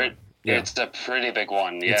a pretty big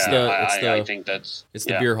one. Yeah, I think it's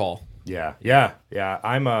the beer hall. Yeah.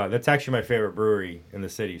 I'm that's actually my favorite brewery in the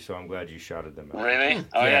city, so I'm glad you shouted them out. Really?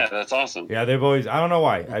 Oh yeah, that's awesome. Yeah, they've always, I don't know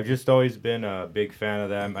why. I've just always been a big fan of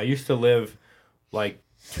them. I used to live like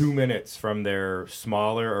 2 minutes from their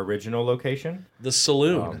smaller original location. The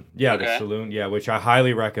Saloon. The Saloon, which I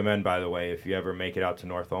highly recommend, by the way, if you ever make it out to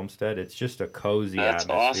North Olmsted. It's just a cozy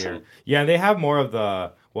atmosphere. Awesome. Yeah, they have more of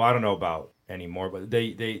the, well, I don't know about anymore, but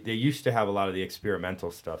they used to have a lot of the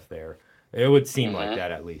experimental stuff there. It would seem like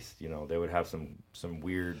that, at least. They would have some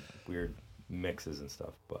weird mixes and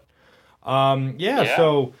stuff. But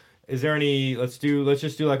so is there any? Let's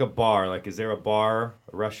just do like a bar. Like, is there a bar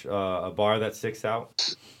that sticks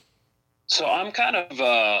out? So I'm kind of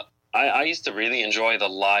I used to really enjoy the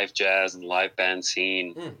live jazz and live band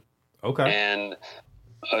scene. Okay. And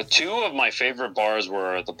two of my favorite bars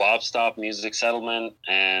were the Bob Stop Music Settlement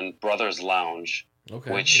and Brothers Lounge.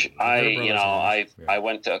 Okay. Which I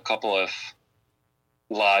went to a couple of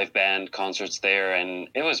live band concerts there, and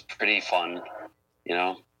it was pretty fun.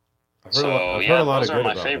 I've heard a lot those of are good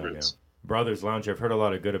my about favorites. Them, yeah. Brothers Lounge. I've heard a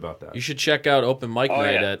lot of good about that. You should check out Open Mic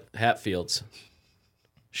Night at Hatfields.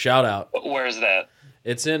 Shout out. Where's that?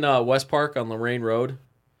 It's in West Park on Lorraine Road.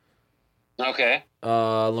 Okay.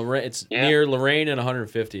 Lorraine. It's near Lorraine and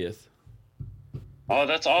 150th. Oh,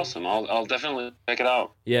 that's awesome. I'll definitely check it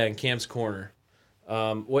out. Yeah, in Camp's Corner.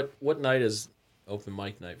 What night is Open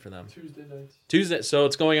Mic Night for them? Tuesday nights. Tuesday, so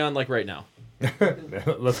it's going on like right now.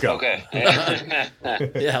 Let's go. Okay.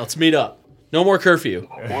 Yeah, let's meet up. No more curfew.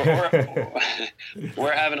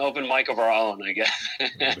 We're having open mic of our own, I guess.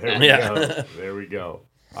 There we go.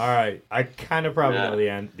 All right, I kind of probably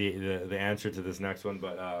know the answer to this next one,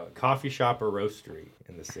 but coffee shop or roastery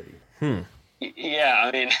in the city? Yeah,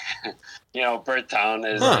 I mean, Bird Town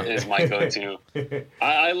is my go-to.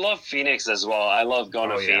 I love Phoenix as well. I love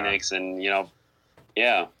going to Phoenix, and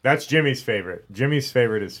That's Jimmy's favorite. Jimmy's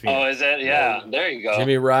favorite is Phoenix. Oh, is it? Yeah, there you go.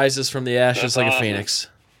 Jimmy rises from the ashes like a phoenix.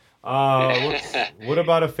 What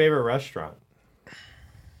about a favorite restaurant?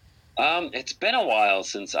 It's been a while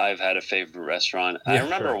since I've had a favorite restaurant. I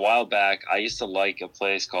remember a while back, I used to like a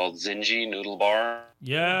place called Zinji Noodle Bar.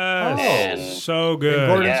 Yes, so good. In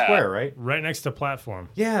Gordon Square, right? Right next to Platform.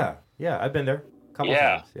 Yeah, I've been there a couple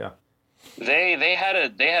times. Yeah. They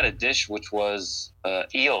had a dish which was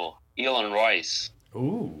eel and rice.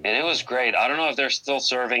 Ooh. And it was great. I don't know if they're still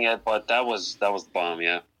serving it, but that was the bomb.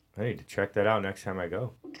 Yeah. I need to check that out next time I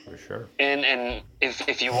go, for sure. And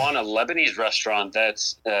if you want a Lebanese restaurant,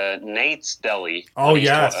 that's Nate's Deli. Oh,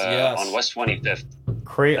 yes. On West 25th.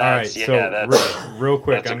 All right, so real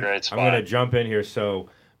quick, I'm going to jump in here. So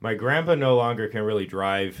my grandpa no longer can really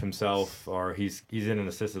drive himself, or he's in an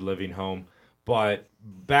assisted living home. But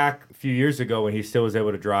back a few years ago, when he still was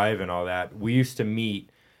able to drive and all that, we used to meet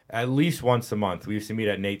at least once a month. We used to meet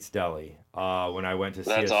at Nate's Deli when I went to CSU.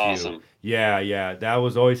 That's awesome. Yeah. That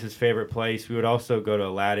was always his favorite place. We would also go to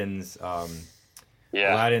Aladdin's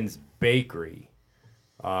Bakery,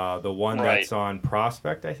 the one that's on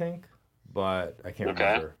Prospect, I think, but I can't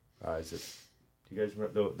remember. Is it? Do you guys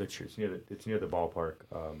remember it's near the ballpark?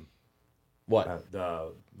 What?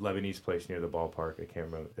 The Lebanese place near the ballpark. I can't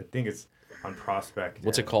remember. I think it's on Prospect.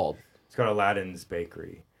 What's it called? It's called Aladdin's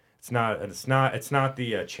Bakery. It's not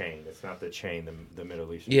the chain. It's not the chain. The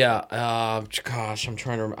Middle Eastern. Yeah. Gosh, I'm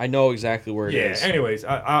trying to remember. I know exactly where it is. Yeah. Anyways,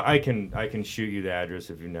 I can shoot you the address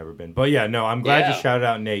if you've never been. But yeah, no, I'm glad you shouted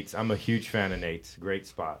out Nate's. I'm a huge fan of Nate's. Great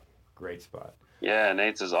spot. Yeah,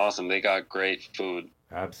 Nate's is awesome. They got great food.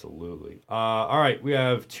 Absolutely. All right, we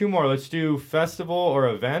have two more. Let's do festival or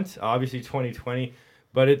event. Obviously 2020.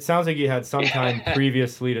 But it sounds like you had some time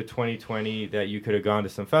previously to 2020 that you could have gone to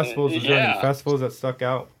some festivals. Was there any festivals that stuck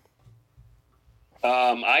out?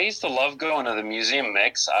 I used to love going to the Museum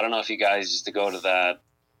Mix. I don't know if you guys used to go to that.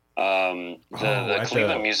 The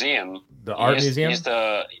Cleveland Museum. The art museum?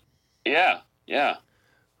 Yeah.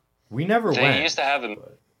 We never went. They used to have them.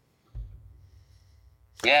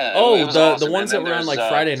 Yeah. Oh, it was the awesome. ones that were on like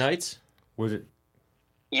Friday nights. Was it?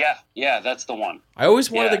 Yeah, that's the one. I always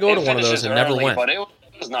wanted to go to one of those and never went. But it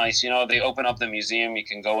was nice. They open up the museum. You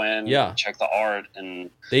can go in, check the art, and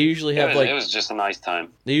they usually have it was just a nice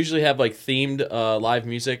time. They usually have like themed live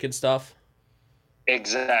music and stuff.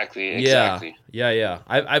 Exactly. Yeah.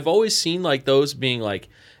 I've always seen like those being like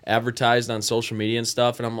advertised on social media and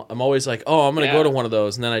stuff, and I'm always like, oh, I'm gonna go to one of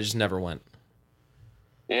those, and then I just never went.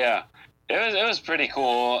 Yeah, it was pretty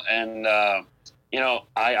cool, and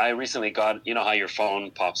I recently got, how your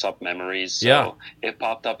phone pops up memories, so it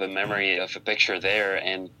popped up a memory of a picture there,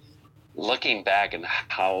 and looking back and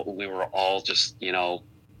how we were all just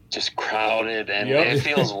crowded, and it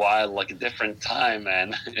feels wild, like a different time,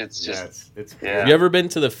 man. It's just it's Have you ever been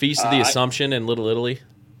to the Feast of the Assumption in Little Italy?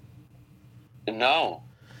 No.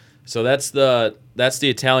 So that's the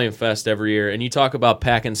Italian fest every year, and you talk about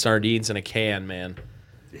packing sardines in a can, man.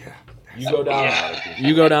 Yeah. You go down.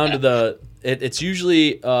 You go down to the. It's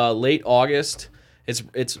usually late August. It's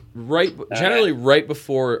generally right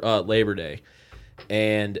before Labor Day,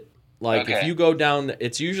 and if you go down,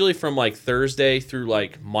 it's usually from like Thursday through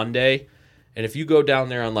like Monday, and if you go down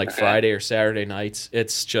there on like Friday or Saturday nights,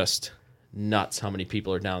 it's just nuts how many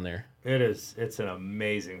people are down there. It is. It's an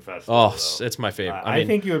amazing festival. Oh, it's my favorite. I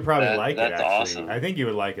think you would probably like it. That's actually, awesome. I think you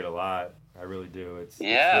would like it a lot. I really do. It's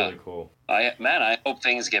really cool. I hope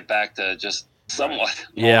things get back to just somewhat.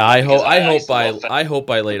 Yeah, I hope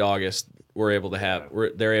by late August they're able to have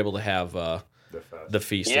the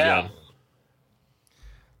feast again.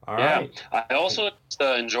 All right. Yeah, I also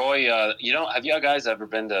enjoy. Have you guys ever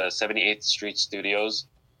been to 78th Street Studios?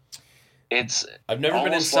 I've never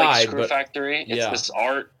been inside, like Screw but Factory. It's this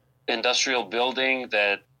art industrial building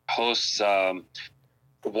that hosts art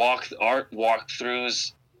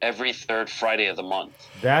walkthroughs every third Friday of the month.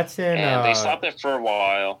 That's in. And they stopped there for a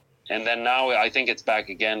while, and then now I think it's back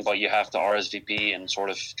again. But you have to RSVP and sort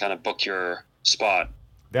of kind of book your spot.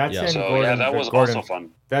 That's in so Gordon, that was Gordon, also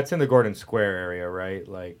fun. That's in the Gordon Square area, right?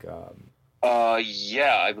 Like.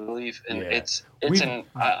 Yeah, I believe, and it's in.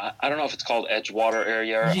 I don't know if it's called Edgewater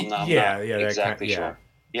area. I'm not exactly sure.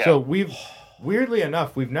 Yeah. So weirdly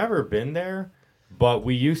enough, we've never been there, but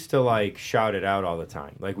we used to like shout it out all the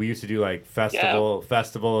time. Like we used to do like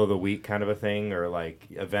festival of the week kind of a thing, or like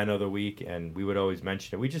event of the week, and we would always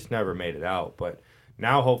mention it. We just never made it out, but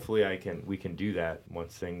now hopefully we can do that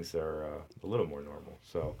once things are a little more normal.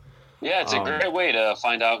 So. Yeah, it's a great way to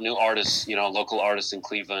find out new artists, local artists in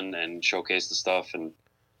Cleveland, and showcase the stuff. And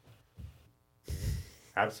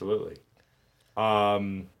absolutely. All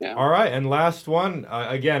right, and last one.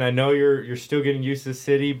 Again, I know you're still getting used to the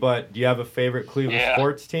city, but do you have a favorite Cleveland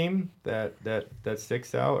sports team that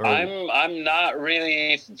sticks out? Or? I'm not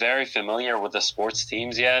really very familiar with the sports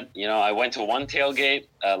teams yet. I went to one tailgate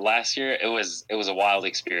last year. It was a wild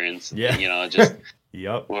experience. Yeah. Just.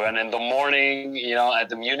 Yep. We went in the morning, at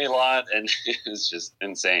the Muni lot, and it was just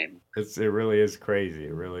insane. It really is crazy.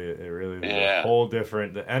 It really is a whole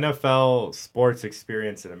different. The NFL sports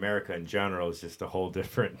experience in America in general is just a whole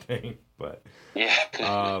different thing. But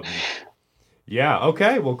yeah.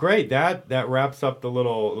 Okay. Well, great. That wraps up the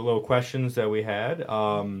little questions that we had.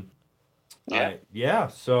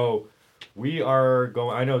 So we are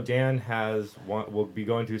going. I know Dan will be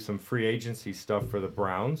going through some free agency stuff for the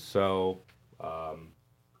Browns. So.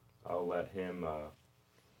 I'll let him.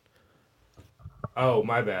 Oh,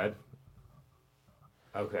 my bad.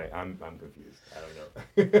 Okay, I'm confused. I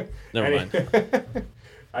don't know. Never mind.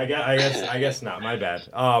 I guess not. My bad.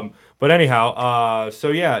 But anyhow,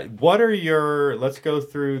 so yeah, what are your? Let's go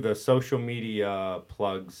through the social media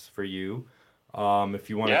plugs for you. If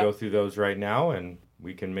you want to go through those right now, and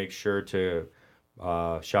we can make sure to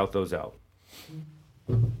shout those out.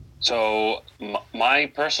 So my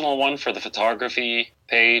personal one for the photography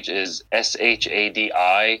page is SHADI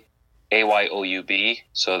AYOUB.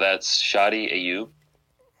 So that's Shadi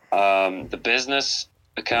Ayoub. The business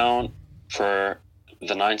account for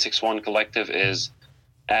the 961 Collective is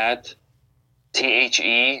at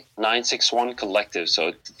THE 961 Collective.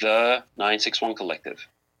 So the 961 Collective.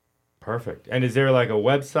 Perfect. And is there like a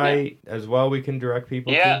website as well we can direct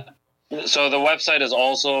people to? Yeah. So the website is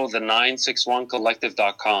also the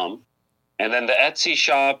 961collective.com. And then the Etsy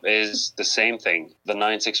shop is the same thing, the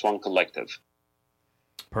 961 Collective.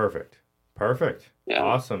 Perfect. Yeah.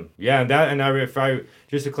 Awesome. Yeah,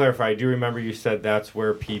 just to clarify, I do remember you said that's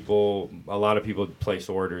where a lot of people place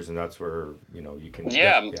orders, and that's where you can.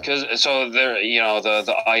 Yeah, because so there,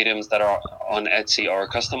 the items that are on Etsy are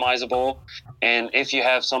customizable, and if you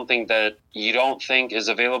have something that you don't think is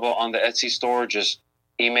available on the Etsy store, just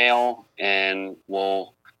email and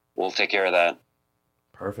we'll take care of that.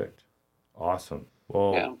 Perfect. Awesome.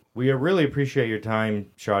 Well, we really appreciate your time,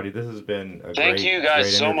 Shadi. This has been a Thank you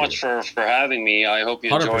guys so much for having me. I hope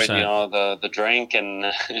you enjoyed, 100%. The drink and.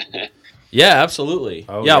 Yeah, absolutely.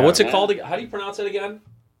 Oh, yeah, what's it called? How do you pronounce it again?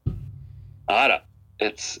 Ara.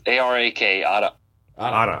 It's ARAK. Ara.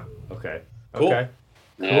 Ara. Okay. Cool. Okay.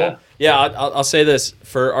 Yeah. Cool. Yeah, I'll say this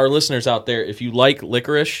for our listeners out there: if you like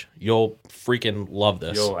licorice, you'll freaking love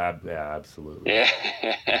this. Yeah, absolutely.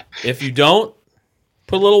 Yeah. If you don't,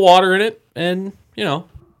 put a little water in it, and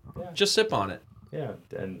just sip on it. Yeah,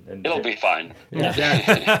 and it'll be fine.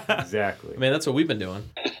 Exactly. I mean, that's what we've been doing.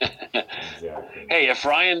 Exactly. Hey, if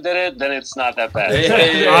Ryan did it, then it's not that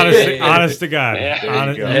bad. Honest to God.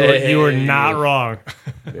 Yeah. You were not wrong.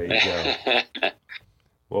 There you go.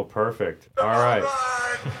 Well, perfect. All right.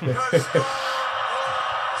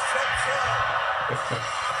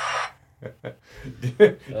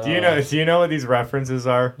 Do you know what these references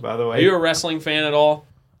are, by the way? Are you a wrestling fan at all?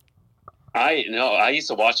 I used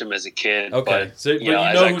to watch him as a kid. Okay, but, so you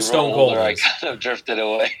know who Stone Cold is. I kind of drifted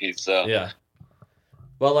away. So yeah.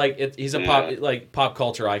 Well, like he's a pop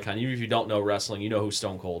culture icon. Even if you don't know wrestling, you know who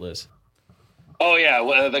Stone Cold is. Oh yeah,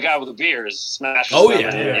 well, the guy with the beers, Smash. Oh yeah.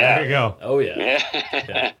 There you go. Oh yeah.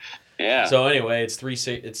 Yeah. Yeah. So anyway, it's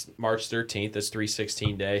March 13th. It's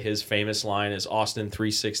 316 day. His famous line is Austin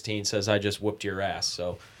 316 says, "I just whooped your ass."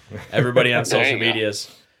 So everybody on social media is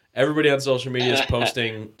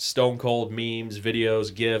posting Stone Cold memes,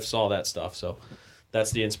 videos, GIFs, all that stuff. So that's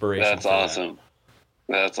the inspiration. That's awesome.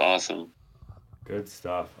 That's awesome. Good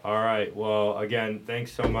stuff. All right. Well, again,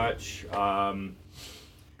 thanks so much.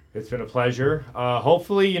 It's been a pleasure.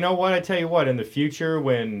 Hopefully, you know what? I tell you what, in the future,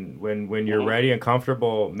 when you're ready and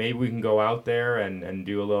comfortable, maybe we can go out there and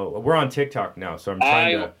do a little. We're on TikTok now, so I'm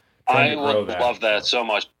trying to grow that. I would love that so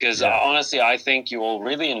much because honestly, I think you will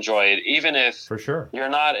really enjoy it, even if for sure you're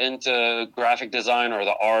not into graphic design or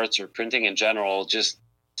the arts or printing in general. Just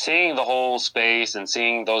seeing the whole space and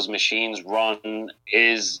seeing those machines run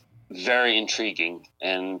is very intriguing,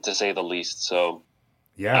 and to say the least. So,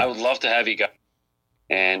 I would love to have you guys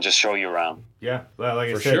and just show you around. Yeah, like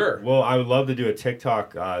I for said, sure. Well, I would love to do a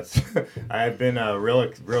TikTok. I've been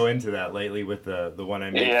real into that lately with the one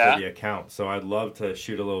I made for the account. So I'd love to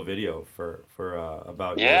shoot a little video for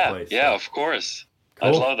about your place. Yeah, of course. Cool.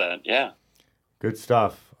 I'd love that. Yeah. Good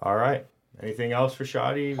stuff. All right. Anything else for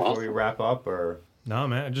Shadi before we wrap up? Or no,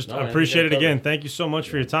 man. I appreciate it again. Thank you so much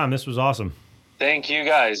for your time. This was awesome. Thank you,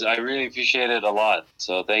 guys. I really appreciate it a lot.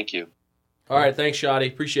 So thank you. All right. Thanks, Shadi.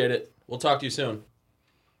 Appreciate it. We'll talk to you soon.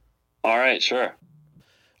 All right, sure.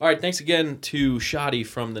 All right, thanks again to Shadi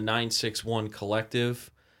from the 961 Collective.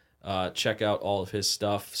 Check out all of his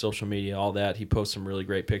stuff, social media, all that. He posts some really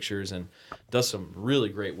great pictures and does some really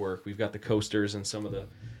great work. We've got the coasters and some of the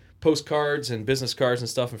postcards and business cards and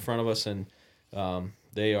stuff in front of us, and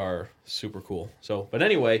they are super cool. But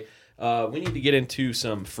anyway, we need to get into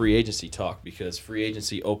some free agency talk because free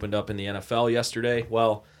agency opened up in the NFL yesterday.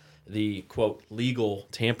 Well, the, quote, legal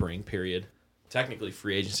tampering period. Technically,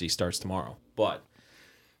 free agency starts tomorrow, but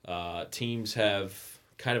teams have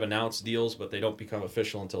kind of announced deals, but they don't become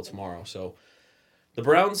official until tomorrow. So the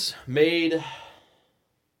Browns made,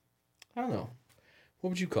 I don't know,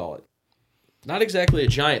 what would you call it? Not exactly a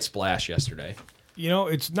giant splash yesterday. You know,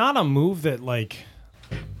 it's not a move that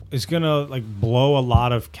is gonna blow a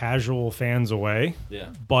lot of casual fans away. Yeah,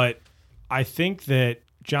 but I think that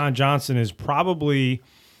John Johnson is probably,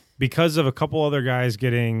 because of a couple other guys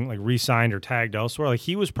getting re-signed or tagged elsewhere,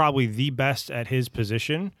 he was probably the best at his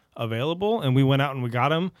position available, and we went out and we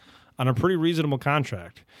got him on a pretty reasonable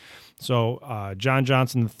contract. So John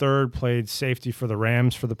Johnson III played safety for the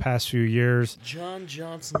Rams for the past few years. John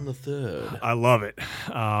Johnson III. I love it.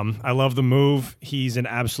 I love the move. He's an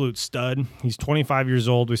absolute stud. He's 25 years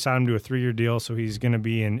old. We signed him to a 3-year deal, so he's going to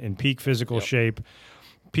be in peak physical shape.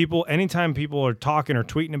 Anytime people are talking or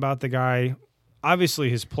tweeting about the guy, obviously,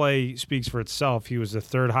 his play speaks for itself. He was the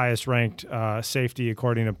third highest ranked safety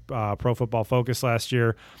according to Pro Football Focus last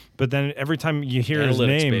year. But then every time you hear his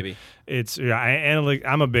name, baby. It's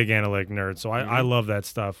I'm a big analytic nerd, so I love that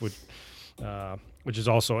stuff, which is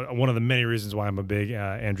also one of the many reasons why I'm a big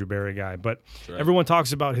Andrew Berry guy. But everyone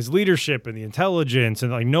talks about his leadership and the intelligence,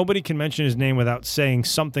 and nobody can mention his name without saying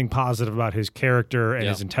something positive about his character and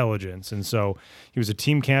his intelligence. And so he was a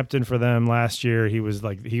team captain for them last year. He was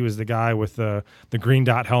the guy with the green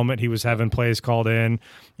dot helmet. He was having plays called in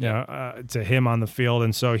to him on the field,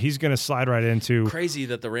 and so he's going to slide right into. Crazy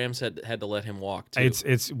that the Rams had to let him walk too.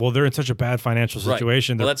 They're in such a bad financial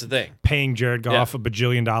situation. Well, that's the thing. Paying Jared Goff $1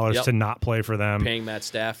 bajillion to not play for them. Paying Matt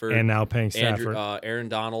Stafford. And now paying Stafford. Aaron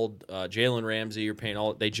Donald, Jalen Ramsey, you're paying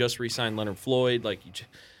all. They just re-signed Leonard Floyd.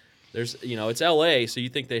 There's, it's LA, so you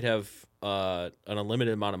think they'd have an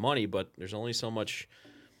unlimited amount of money, but there's only so much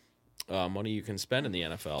money you can spend in the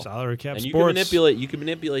NFL. Salary cap, and sports. you can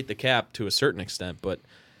manipulate the cap to a certain extent, but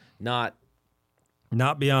not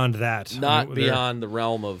beyond that. Not beyond the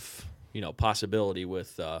realm of possibility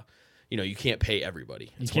with. You can't pay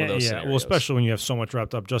everybody. It's one of those scenarios. Well, especially when you have so much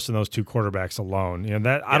wrapped up just in those two quarterbacks alone.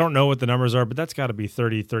 I don't know what the numbers are, but that's got to be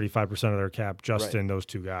 30-35% of their cap just in those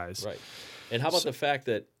two guys. Right. And how about the fact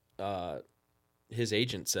that his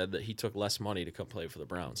agent said that he took less money to come play for the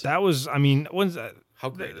Browns? That was, when's that? How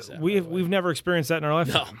great is that? We've never experienced that in our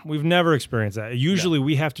lifetime. No. We've never experienced that. Usually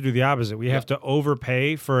we have to do the opposite. We have to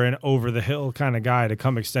overpay for an over-the-hill kind of guy to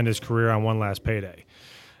come extend his career on one last payday.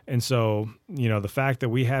 And so, the fact that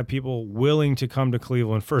we have people willing to come to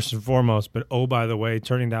Cleveland first and foremost, but by the way,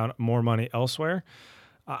 turning down more money elsewhere.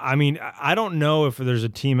 I don't know if there's a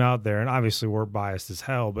team out there, and obviously we're biased as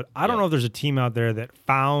hell, but I don't know if there's a team out there that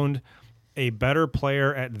found a better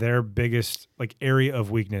player at their biggest area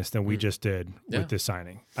of weakness than we just did with this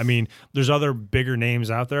signing. There's other bigger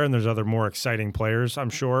names out there, and there's other more exciting players, I'm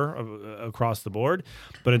sure, across the board.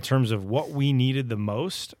 But in terms of what we needed the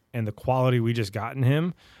most and the quality we just got in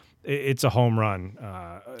him, it's a home run,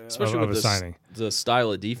 especially of with a signing. The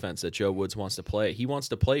style of defense that Joe Woods wants to play. He wants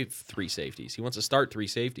to play three safeties. He wants to start three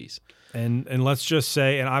safeties. And let's just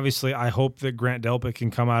say, and obviously I hope that Grant Delpit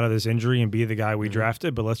can come out of this injury and be the guy we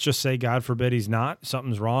drafted, but let's just say, God forbid he's not.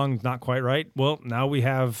 Something's wrong, not quite right. Well, now we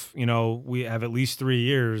have at least 3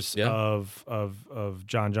 years of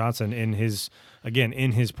John Johnson in his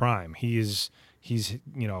prime. He's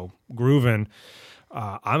grooving.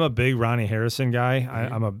 I'm a big Ronnie Harrison guy.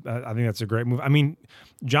 I think that's a great move.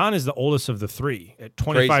 John is the oldest of the three at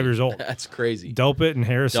 25 years old. That's crazy. Delpit and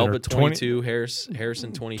Harrison are 22,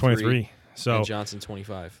 Harrison 23. So and Johnson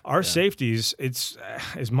 25. Our safeties, it's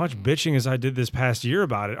as much bitching as I did this past year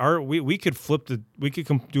about it. We could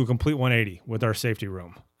do a complete 180 with our safety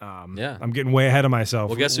room. I'm getting way ahead of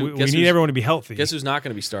myself. Well, we need everyone to be healthy. Guess who's not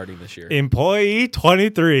going to be starting this year? Employee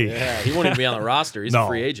 23. Yeah, he won't even be on the roster. He's a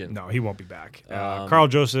free agent. No, he won't be back. Carl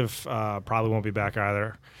Joseph probably won't be back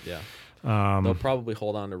either. Yeah. They'll probably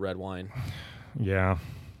hold on to red wine. Yeah.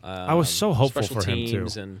 I was so hopeful for him too.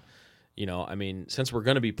 And since we're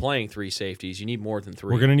going to be playing three safeties, you need more than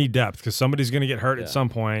three. We're going to need depth because somebody's going to get hurt at some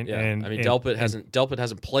point. Yeah. And Delpit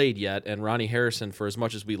hasn't played yet, and Ronnie Harrison, for as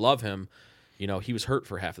much as we love him, he was hurt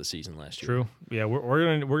for half the season last year. True. Yeah,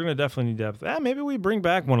 we're gonna definitely need depth. Maybe we bring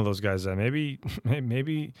back one of those guys then. Maybe.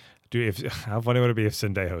 How funny would it be if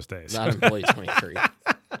Sendejo stays? Not employee 23.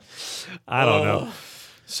 I don't know.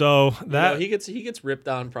 So that he gets ripped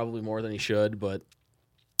on probably more than he should, but.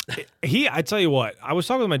 I tell you what, I was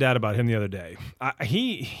talking with my dad about him the other day.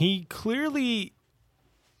 He clearly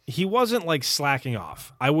he wasn't slacking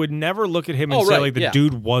off. I would never look at him and say the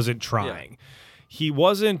dude wasn't trying.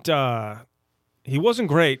 Yeah. He wasn't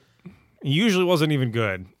great. He usually wasn't even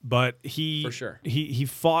good, but he for sure he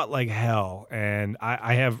fought like hell, and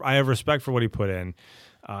I have respect for what he put in.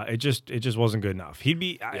 It just wasn't good enough.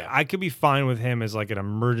 I could be fine with him as an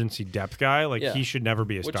emergency depth guy. He should never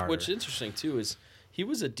be a starter. What's interesting too is he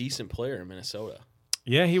was a decent player in Minnesota.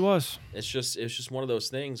 Yeah, he was. It's just one of those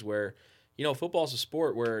things where football's a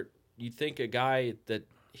sport where you'd think a guy that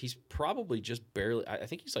he's probably just barely. I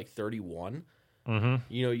think he's 31.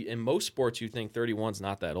 Mm-hmm. In most sports, you think 31's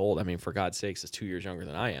not that old. For God's sakes, it's 2 years younger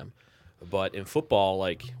than I am. But in football,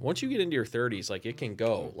 once you get into your 30s, it can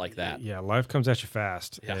go like that. Yeah, life comes at you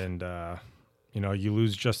fast, and you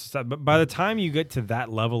lose just a step. But by the time you get to that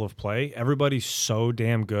level of play, everybody's so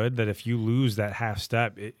damn good that if you lose that half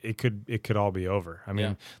step, it could all be over.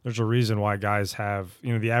 There's a reason why guys have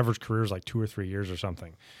the average career is 2 or 3 years or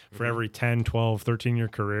something. For every 10, 12, 13-year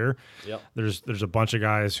career, there's a bunch of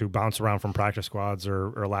guys who bounce around from practice squads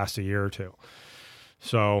or last a year or two.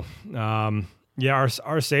 So,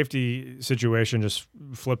 our safety situation just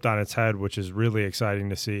flipped on its head, which is really exciting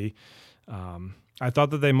to see. I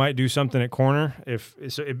thought that they might do something at corner.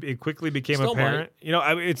 It quickly became apparent.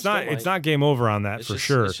 It's not game over on that for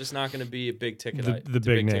sure. It's just not going to be a big ticket. The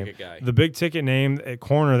big name, ticket guy. The big ticket name at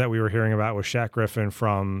corner that we were hearing about was Shaq Griffin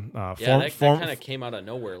from. That kind of came out of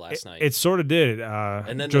nowhere last night. It sort of did.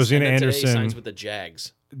 And then Josina Anderson signs with the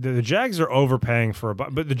Jags. The Jags are overpaying for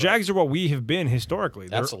but the Jags are what we have been historically.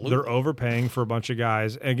 Absolutely. They're overpaying for a bunch of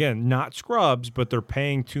guys. Again, not scrubs, but they're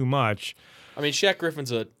paying too much. Shaq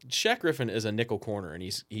Griffin is a nickel corner, and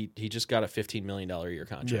he just got a $15 million a year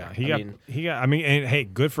contract. Yeah, and hey,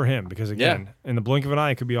 good for him because again, in the blink of an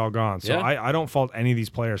eye, it could be all gone. So I don't fault any of these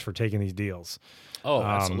players for taking these deals. Oh,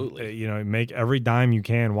 absolutely. Make every dime you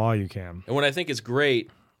can while you can. And what I think is great,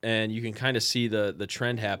 and you can kind of see the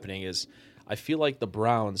trend happening is, I feel like the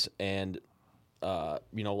Browns and a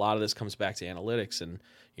lot of this comes back to analytics and,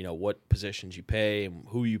 what positions you pay and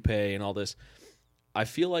who you pay and all this. I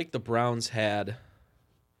feel like the Browns had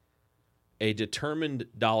a determined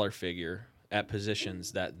dollar figure at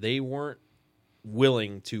positions that they weren't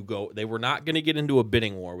willing to go. They were not going to get into a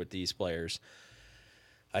bidding war with these players.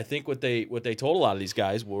 I think what they told a lot of these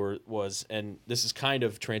guys was, and this is kind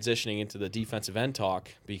of transitioning into the defensive end talk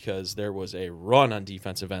because there was a run on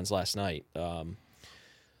defensive ends last night.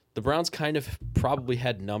 The Browns kind of probably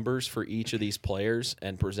had numbers for each of these players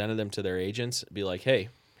and presented them to their agents. Be like, hey,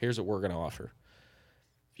 here's what we're going to offer.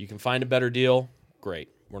 If you can find a better deal, great.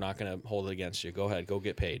 We're not going to hold it against you. Go ahead, go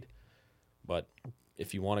get paid. But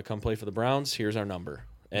if you want to come play for the Browns, here's our number.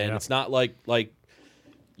 And it's not like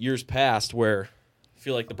years past where I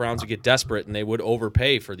feel like the Browns would get desperate and they would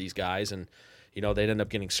overpay for these guys, and they'd end up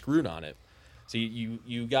getting screwed on it. So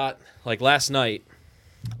you got, like last night,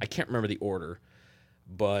 I can't remember the order,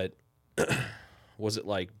 but was it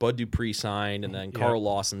like Bud Dupree signed and then Carl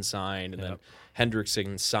Lawson signed and then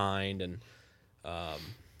Hendrickson signed and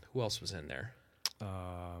who else was in there?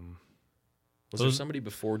 Was there somebody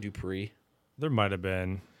before Dupree? There might have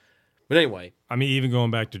been. But anyway. I mean, even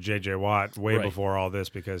going back to J.J. Watt way before all this,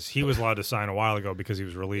 because he was allowed to sign a while ago because he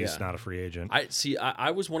was released, not a free agent.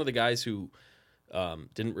 I was one of the guys who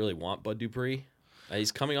didn't really want Bud Dupree.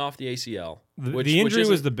 He's coming off the ACL. The injury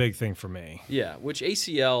was the big thing for me. Yeah, which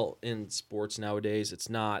ACL in sports nowadays, it's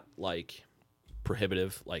not like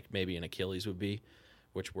prohibitive like maybe an Achilles would be,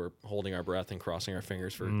 which we're holding our breath and crossing our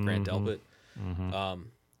fingers for Grant Delpit. Mm-hmm.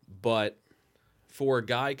 But for a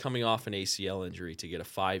guy coming off an ACL injury to get a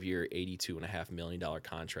 5-year, $82.5 million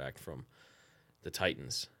contract from the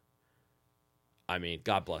Titans, I mean,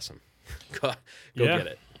 God bless him. Go get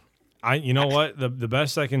it. You know what? The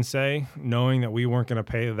best I can say, knowing that we weren't going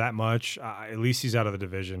to pay that much, at least he's out of the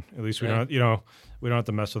division. At least we don't, we don't have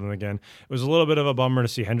to mess with him again. It was a little bit of a bummer to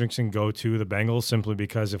see Hendrickson go to the Bengals simply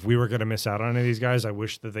because if we were going to miss out on any of these guys, I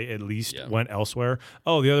wish that they at least went elsewhere.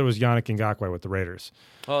 Oh, the other was Yannick Ngakoue with the Raiders.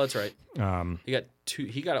 Oh, that's right.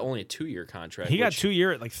 He got only a 2-year contract. He got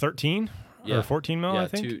 2-year at like 13 or 14 mil, I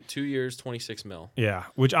think. 2 years, 26 mil. Yeah,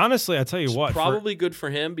 which honestly, I tell you what, probably good for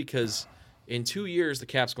him because in 2 years the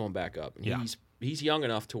cap's going back up. And he's young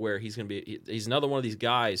enough to where he's going to be. He's another one of these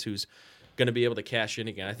guys who's going to be able to cash in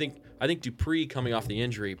again. I think Dupree coming off the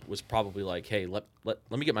injury was probably like, hey, let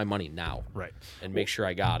me get my money now, right, and make sure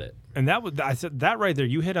I got it. And I said that right there.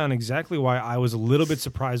 You hit on exactly why I was a little bit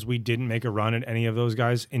surprised we didn't make a run at any of those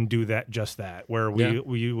guys and do just that, where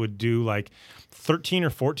we would do like 13 or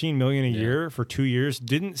 14 million a year for 2 years.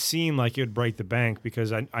 Didn't seem like it would break the bank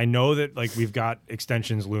because I know that like we've got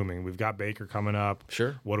extensions looming. We've got Baker coming up.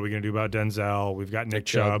 Sure. What are we going to do about Denzel? We've got Nick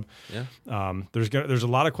Chubb. Yeah. There's a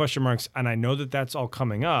lot of question marks, and I know that that's all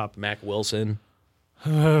coming up. Mac Wilson.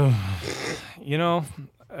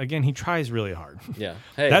 Again, he tries really hard. Yeah.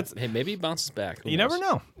 Hey, maybe he bounces back. You never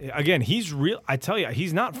know. Again, he's real. I tell you,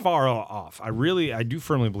 he's not far off. I do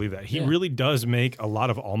firmly believe that. He really does make a lot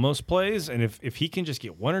of almost plays, and if he can just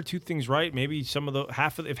get one or two things right, maybe some of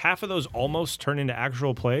half of those almost turn into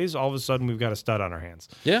actual plays, all of a sudden we've got a stud on our hands.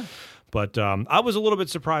 Yeah. But I was a little bit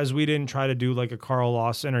surprised we didn't try to do like a Carl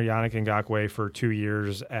Lawson or Yannick Ngakoue for 2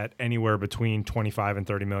 years at anywhere between 25 and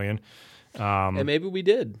 30 million. And maybe we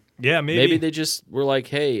did. Yeah, maybe. Maybe they just were like,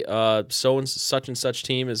 hey, so and such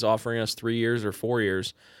team is offering us 3 years or 4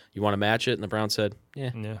 years. You want to match it? And the Browns said,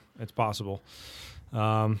 yeah, it's possible.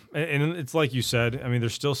 And it's like you said. I mean,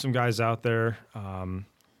 there's still some guys out there. And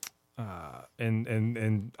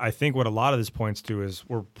I think what a lot of this points to is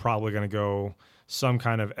we're probably going to go some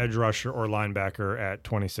kind of edge rusher or linebacker at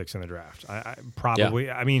 26 in the draft.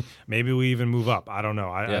 I mean, maybe we even move up. I don't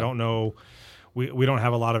know. I don't know. We don't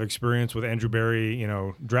have a lot of experience with Andrew Berry,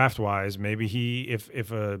 draft-wise. Maybe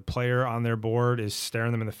if a player on their board is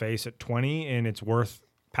staring them in the face at 20 and it's worth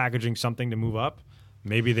packaging something to move up,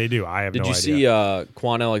 maybe they do. I have no idea. Did you see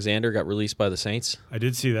Quan Alexander got released by the Saints? I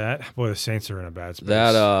did see that. Boy, the Saints are in a bad space.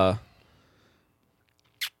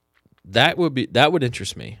 That would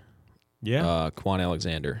interest me. Yeah. Quan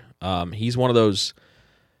Alexander. He's one of those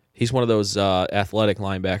athletic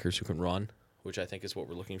linebackers who can run, which I think is what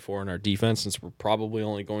we're looking for in our defense, since we're probably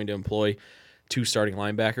only going to employ 2 starting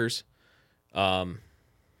linebackers.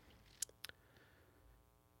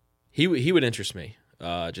 He would interest me,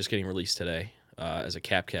 just getting released today as a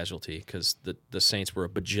cap casualty, because the Saints were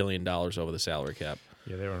 $1 bajillion over the salary cap.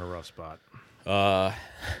 Yeah, they were in a rough spot.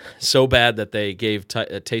 So bad that they gave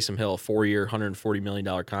Taysom Hill a 4-year, $140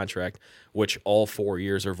 million contract, which all 4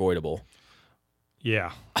 years are voidable.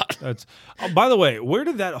 Yeah, that's. By the way, where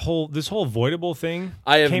did this whole voidable thing?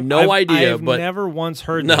 I have no idea. I've never once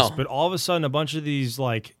heard this, but all of a sudden, a bunch of these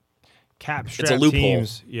like cap It's a strap loophole.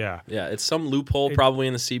 teams. Yeah. Yeah, it's some loophole probably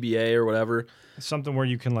in the CBA or whatever. Something where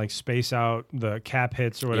you can like space out the cap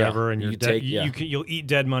hits or whatever, and you'll eat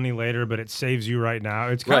dead money later, but it saves you right now.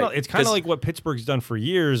 It's kind of like what Pittsburgh's done for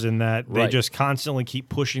years, in that they just constantly keep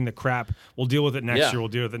pushing the crap. We'll deal with it next year. We'll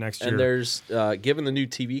deal with it next year. And there's given the new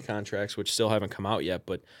TV contracts, which still haven't come out yet,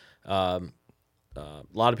 but a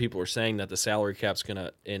lot of people are saying that the salary cap's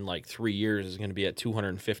gonna in like 3 years is gonna be at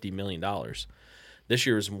 $250 million. This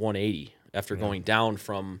year is 180 after going down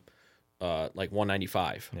from like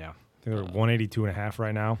 195. Yeah. I think they're 182.5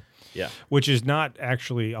 right now. Yeah. Which is not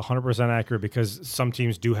actually 100% accurate, because some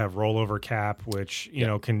teams do have rollover cap, which, you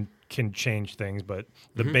know, can change things, but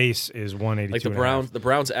the base is 182. Like the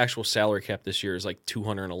Browns' actual salary cap this year is like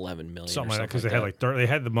 $211 million. Something like that, because they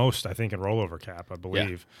had the most, I think, in rollover cap, I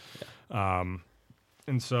believe. Yeah.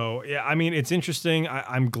 And so, yeah, I mean, it's interesting.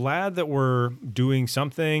 I'm glad that we're doing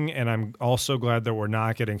something, and I'm also glad that we're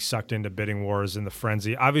not getting sucked into bidding wars in the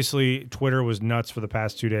frenzy. Obviously, Twitter was nuts for the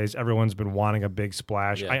past 2 days. Everyone's been wanting a big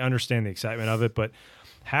splash. Yeah. I understand the excitement of it, but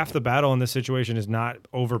half the battle in this situation is not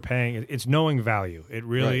overpaying. It's knowing value. It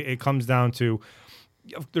really it comes down to,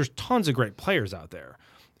 there's tons of great players out there.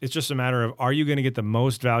 It's just a matter of, are you going to get the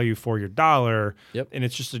most value for your dollar? Yep. And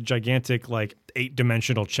it's just a gigantic, like,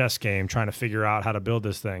 8-dimensional chess game trying to figure out how to build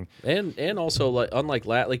this thing. And also, like, unlike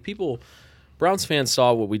Browns fans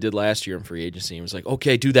saw what we did last year in free agency and was like,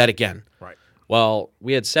 okay, do that again. Right. Well,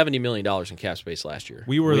 we had $70 million in cap space last year.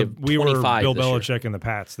 We were Bill Belichick year. and the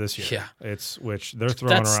Pats this year. Yeah. Which they're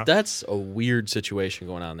throwing around. That's a weird situation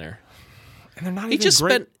going on there. And they're not even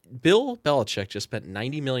great. Bill Belichick just spent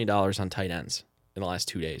 $90 million on tight ends in the last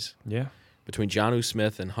 2 days. Yeah. Between Jonnu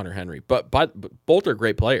Smith and Hunter Henry. But both are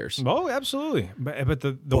great players. Oh, absolutely. But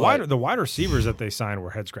the wide receivers that they signed were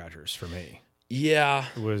head scratchers for me. Yeah.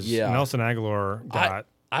 It was Nelson Aguilar got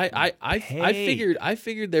I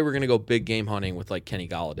figured they were going to go big game hunting with like Kenny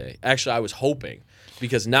Golladay. Actually, I was hoping,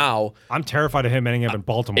 because now I'm terrified of him ending up in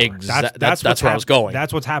Baltimore. That's where I was going.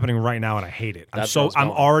 That's what's happening right now, and I hate it. I'm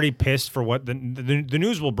already pissed for what the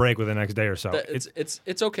news will break within the next day or so.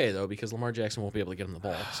 It's okay though, because Lamar Jackson won't be able to get him the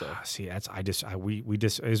ball. So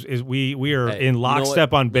we are in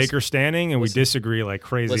lockstep on Baker standing, and we disagree like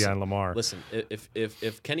crazy on Lamar. Listen,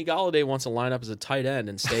 if Kenny Golladay wants to line up as a tight end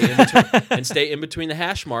and stay in between the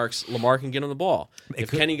hash marks, Lamar can get him the ball.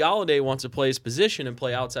 Kenny Golladay wants to play his position and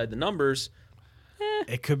play outside the numbers,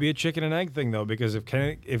 it could be a chicken and egg thing though, because if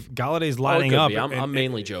Galladay's lining up, I'm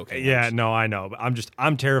mainly joking. Yeah, no, I know, but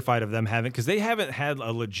I'm terrified of them because they haven't had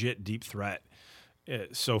a legit deep threat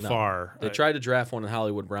so far. They tried to draft one in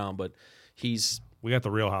Hollywood Brown, but we got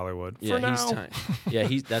the real Hollywood. Yeah, he's tiny. Yeah,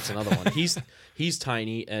 that's another one. He's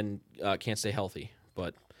tiny and can't stay healthy.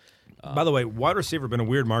 But by the way, wide receiver been a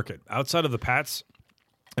weird market outside of the Pats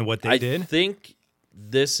and what they did. I think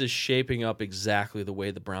this is shaping up exactly the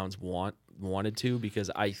way the Browns wanted to, because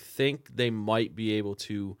I think they might be able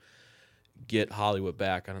to get Hollywood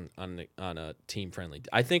back on a team friendly.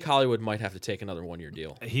 I think Hollywood might have to take another 1-year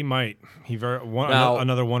deal. He might.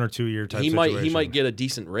 Another 1 or 2 year type situation. He might get a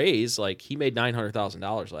decent raise. Like, he made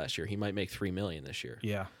 $900,000 last year. He might make $3 million this year.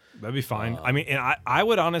 Yeah. That'd be fine. I mean, and I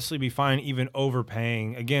would honestly be fine even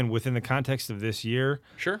overpaying, again, within the context of this year.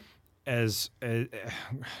 Sure. As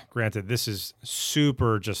granted, this is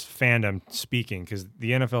super just fandom speaking, because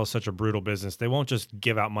the NFL is such a brutal business. They won't just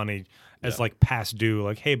give out money as like past due,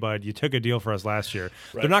 like, hey, bud, you took a deal for us last year.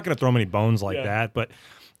 Right. They're not going to throw many bones like that. But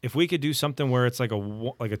if we could do something where it's like a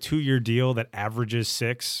 2-year deal that averages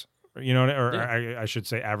 6, you know, I should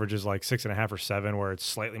say averages like 6.5 or 7, where it's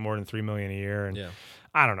slightly more than $3 million a year. And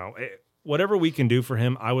I don't know. Whatever we can do for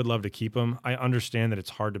him, I would love to keep him. I understand that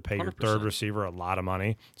it's hard to pay 100%. Your third receiver a lot of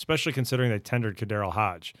money, especially considering they tendered Kaderil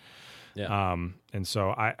Hodge. Yeah. And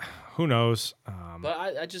so who knows? But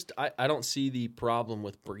I don't see the problem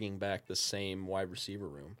with bringing back the same wide receiver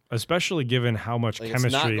room, especially given how much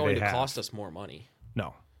chemistry they have. It's not going to cost us more money.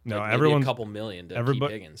 No, everyone's a couple million to keep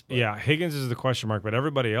Higgins. But. Yeah, Higgins is the question mark, but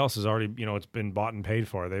everybody else is already, it's been bought and paid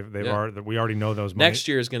for. We already know those. Next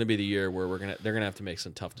year is going to be the year where they're going to have to make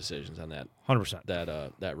some tough decisions on that.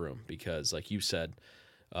 100%. That room, because like you said,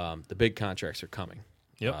 the big contracts are coming.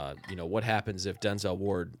 Yep. What happens if Denzel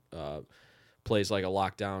Ward plays like a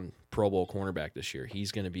lockdown Pro Bowl cornerback this year?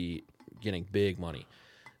 He's going to be getting big money.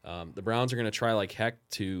 The Browns are going to try like heck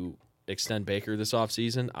to extend Baker this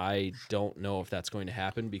offseason. I don't know if that's going to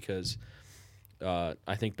happen, because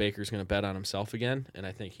I think Baker's going to bet on himself again, and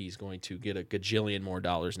I think he's going to get a gajillion more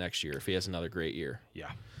dollars next year if he has another great year.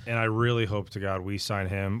 Yeah, and I really hope to God we sign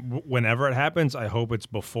him. Whenever it happens, I hope it's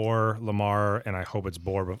before Lamar, and I hope it's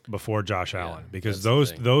before Josh Allen, because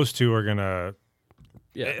those two are going to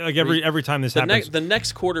Yeah, like every time this happens, the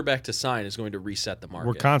next quarterback to sign is going to reset the market.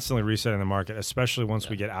 We're constantly resetting the market, especially once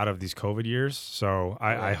we get out of these COVID years. So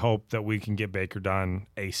I hope that we can get Baker done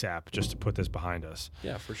ASAP just to put this behind us.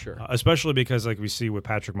 Yeah, for sure. Especially because, like we see with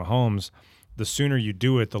Patrick Mahomes, the sooner you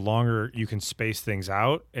do it, the longer you can space things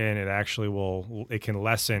out, and it actually can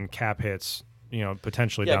lessen cap hits,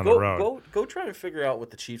 potentially down the road. Go try and figure out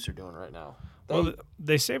what the Chiefs are doing right now.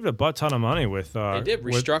 They saved a butt ton of money with. They did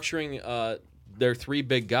restructuring. Their 3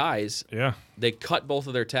 big guys. Yeah. They cut both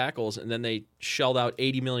of their tackles, and then they shelled out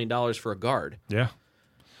 $80 million for a guard. Yeah.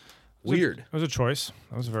 Weird. It was a choice.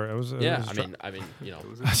 I mean,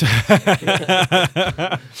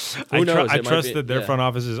 Who knows? I trust that their front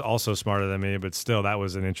office is also smarter than me, but still, that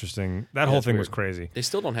was an interesting. That whole thing was crazy. They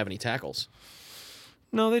still don't have any tackles.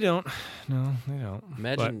 No, they don't.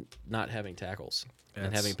 Imagine not having tackles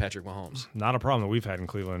and having Patrick Mahomes. Not a problem that we've had in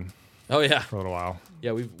Cleveland. Oh yeah, for a little while.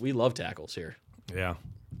 Yeah, we love tackles here. Yeah,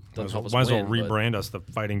 might as well rebrand us the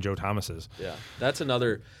Fighting Joe Thomases. Yeah, that's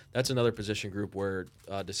another position group where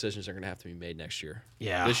decisions are going to have to be made next year.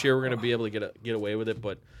 Yeah, this year we're going to be able to get away with it,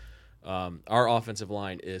 but our offensive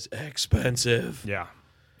line is expensive. Yeah,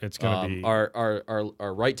 it's going to be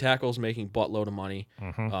our right tackle's making buttload of money.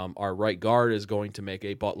 Mm-hmm. Our right guard is going to make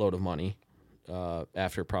a buttload of money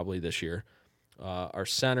after probably this year. Our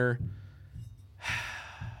center.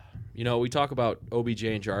 We talk about OBJ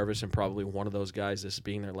and Jarvis and probably one of those guys, this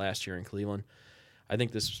being their last year in Cleveland. I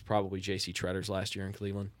think this was probably J.C. Tretter's last year in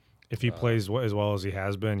Cleveland. If he plays as well as he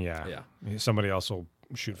has been, yeah. Somebody else will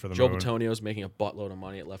shoot for the moon. Joe Bitonio's making a buttload of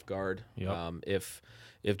money at left guard. Yep.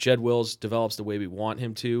 If Jed Wills develops the way we want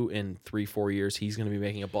him to in 3-4 years, he's going to be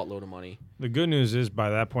making a buttload of money. The good news is by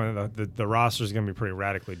that point, the roster is going to be pretty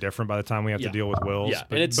radically different by the time we have to deal with Wills. Yeah.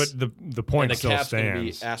 But the point still stands. Going to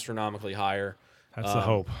be astronomically higher. That's the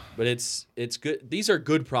hope. But it's good. These are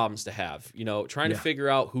good problems to have. Trying to figure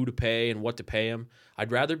out who to pay and what to pay him.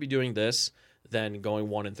 I'd rather be doing this than going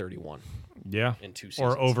 1-31. Yeah. In 2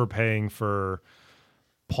 seasons. Or overpaying for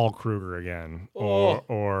Paul Kruger again.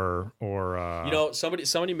 Or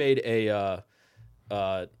somebody made a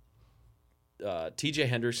TJ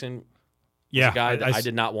Henderson. Yeah, a guy that I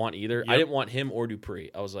did not want either. Yep. I didn't want him or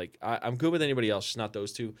Dupree. I was like, I'm good with anybody else, just not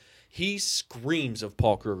those two. He screams of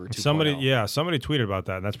Paul Kruger 2.0. Somebody tweeted about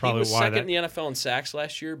that. And that's probably he was why second in the NFL in sacks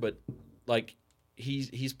last year, but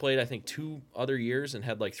he's played I think 2 other years and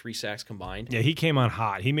had like 3 sacks combined. Yeah, he came on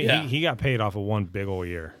hot. He got paid off of one big old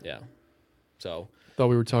year. Yeah, so. Thought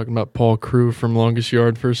we were talking about Paul Crewe from Longest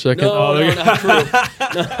Yard for a second. No, not Crewe.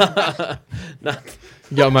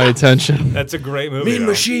 You got my attention. That's a great movie. Mean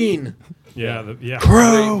Machine. Yeah, Crewe.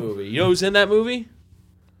 Great movie. You know who's in that movie?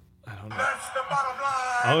 I don't know.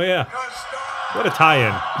 Oh yeah, what a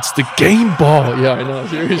tie-in! It's the game ball. Yeah, I know.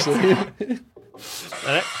 Seriously.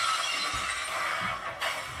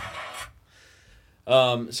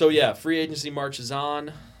 Free agency marches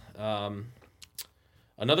on.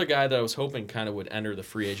 Another guy that I was hoping kind of would enter the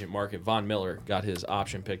free agent market, Von Miller, got his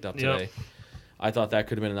option picked up today. Yep. I thought that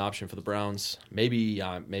could have been an option for the Browns. Maybe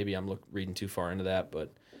I'm reading too far into that,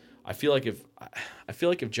 but I feel like if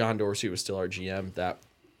John Dorsey was still our GM, that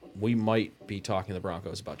we might be talking to the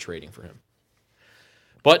Broncos about trading for him.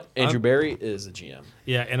 But Andrew Berry is the GM.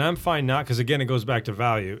 Yeah, and I'm fine not because, again, it goes back to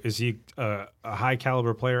value. Is he a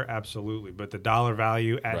high-caliber player? Absolutely. But the dollar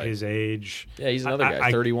value at his age... Yeah, he's another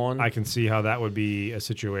guy, 31. I can see how that would be a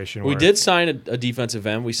situation We did sign a defensive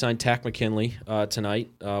end. We signed Takk McKinley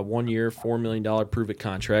tonight. 1 year, $4 million prove-it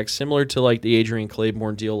contract, similar to like the Adrian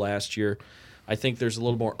Claiborne deal last year. I think there's a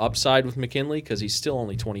little more upside with McKinley because he's still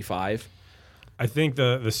only 25. I think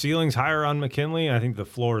the ceiling's higher on McKinley. I think the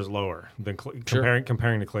floor is lower than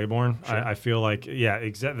comparing to Claiborne. Sure. I feel like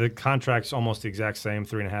the contract's almost the exact same,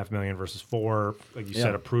 $3.5 million versus $4 million. Like you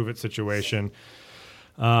said, a prove it situation.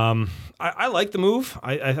 I like the move.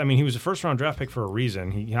 I mean, he was a first round draft pick for a reason.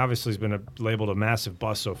 He obviously has been labeled a massive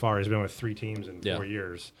bust so far. He's been with 3 teams in 4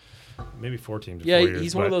 years. Maybe 4 teams in 4 years.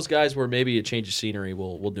 He's one of those guys where maybe a change of scenery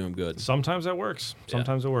will do him good. Sometimes that works.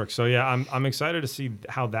 It works. So, yeah, I'm excited to see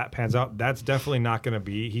how that pans out. That's definitely not going to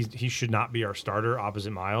be – he should not be our starter opposite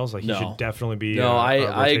Miles. He should definitely be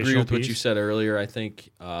I agree with what you said earlier. I think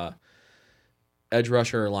edge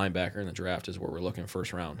rusher or linebacker in the draft is where we're looking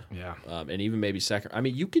first round. Yeah. And even maybe second. I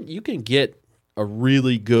mean, you can get a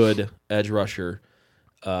really good edge rusher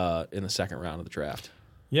in the second round of the draft.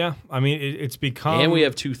 Yeah, I mean, it's become... And we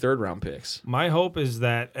have 2 third-round picks. My hope is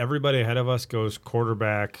that everybody ahead of us goes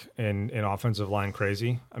quarterback and offensive line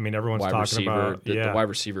crazy. I mean, everyone's talking about... The wide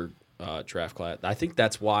receiver draft class. I think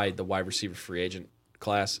that's why the wide receiver free agent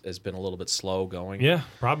class has been a little bit slow going. Yeah,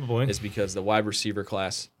 probably. It's because the wide receiver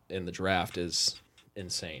class in the draft is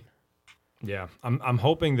insane. Yeah, I'm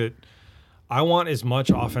hoping that I want as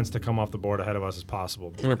much offense to come off the board ahead of us as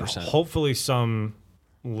possible. 100%. Hopefully, some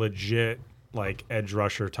legit like edge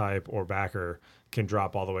rusher type or backer can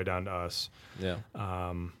drop all the way down to us. Yeah.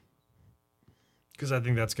 Because I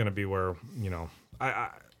think that's going to be where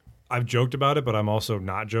I've joked about it, but I'm also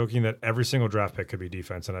not joking that every single draft pick could be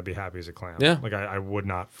defense, and I'd be happy as a clam. Yeah. Like I would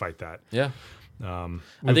not fight that. Yeah.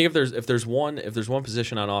 I think if there's one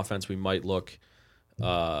position on offense we might look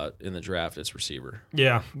in the draft, it's receiver.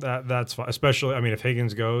 Yeah, that's fine. Especially, I mean, if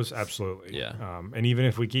Higgins goes, absolutely. Yeah. And even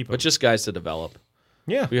if we keep him. But just guys to develop.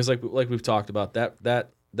 Yeah. Because like we've talked about,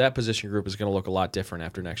 that position group is going to look a lot different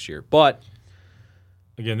after next year. But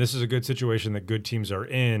again, this is a good situation that good teams are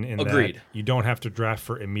in agreed. That you don't have to draft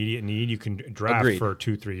for immediate need. You can draft Agreed. for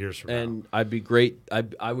 2-3 years from now. And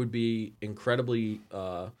I would be incredibly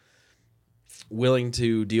willing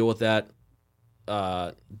to deal with that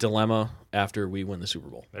dilemma after we win the Super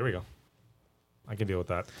Bowl. There we go. I can deal with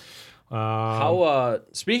that.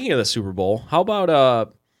 Speaking of the Super Bowl, how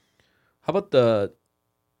about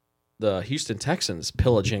the Houston Texans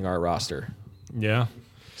pillaging our roster? Yeah.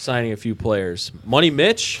 Signing a few players. Money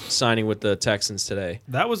Mitch signing with the Texans today.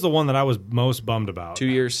 That was the one that I was most bummed about. 2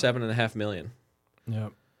 years, $7.5 million.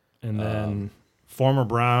 Yep. And then former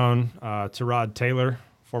Brown, Tyrod Taylor,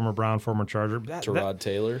 former Brown, former Charger. Tyrod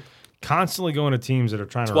Taylor. Constantly going to teams that are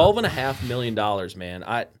trying to $12.5 million,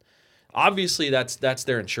 man. Obviously that's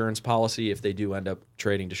their insurance policy if they do end up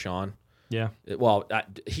trading Deshaun. Yeah.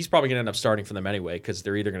 He's probably going to end up starting for them anyway because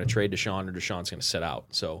they're either going to trade Deshaun or Deshaun's going to sit out.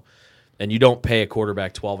 So, and you don't pay a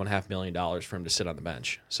quarterback $12.5 million for him to sit on the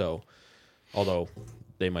bench. So, although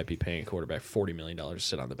they might be paying a quarterback $40 million to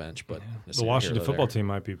sit on the bench, but the Washington football team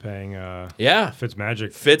might be paying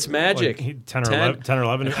Fitzmagic. Fitzmagic. 10 or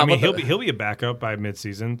 11. I mean, he'll be a backup by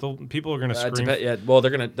midseason. People are going to scream. They're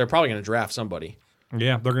probably going to draft somebody.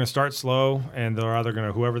 Yeah, they're going to start slow, and they're either going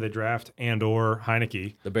to whoever they draft and or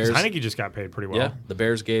Heineke. The Bears. Heineke just got paid pretty well. Yeah, the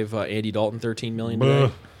Bears gave Andy Dalton $13 million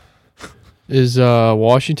today. Is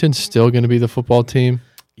Washington still going to be the football team?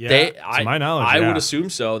 Yeah, to my knowledge, I would assume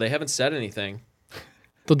so. They haven't said anything.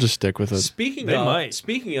 They'll just stick with it. Speaking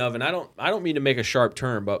of, and I don't mean to make a sharp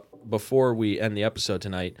turn, but before we end the episode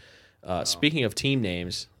tonight, speaking of team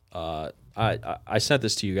names, I sent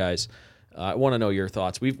this to you guys. I want to know your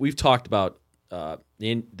thoughts. We've talked about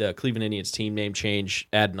the Cleveland Indians team name change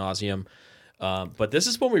ad nauseum, but this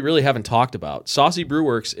is one we really haven't talked about. Saucy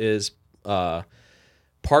Brewworks is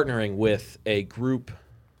partnering with a group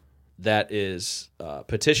that is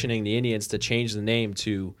petitioning the Indians to change the name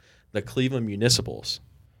to the Cleveland Municipals.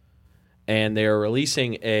 And they're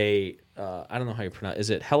releasing I don't know how you pronounce it. Is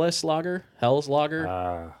it Helles Lager? Helles Lager?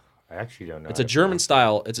 I actually don't know. It's a German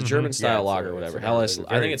style. It's a German style lager, whatever. Helles.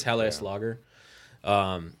 I think it's Helles Lager.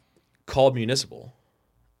 Called Municipal.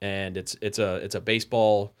 And it's a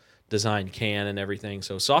baseball designed can and everything.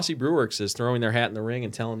 So Saucy Brewworks is throwing their hat in the ring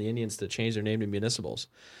and telling the Indians to change their name to Municipals.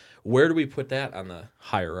 Where do we put that on the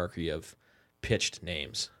hierarchy of pitched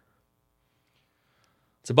names?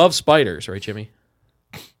 It's above Spiders, right, Jimmy?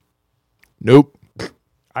 Nope.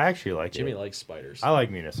 I actually like Jimmy it. likes Spiders. I like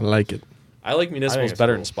I Municipals. like it. I like Municipals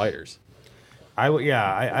better than Spiders. I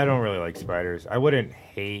don't really like Spiders. I wouldn't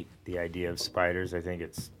hate the idea of Spiders. I think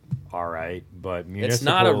it's all right, but Municipals... It's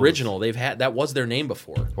not original. That was their name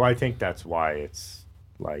before. Well, I think that's why it's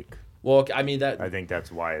like... Well, I mean I think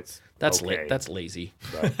that's why it's that's okay. that's lazy.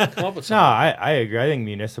 But, Come up with no, something. I agree. I think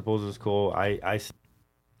Municipals is cool. I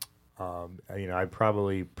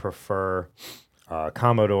probably prefer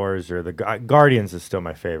Commodores or the Guardians is still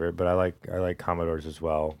my favorite, but I like Commodores as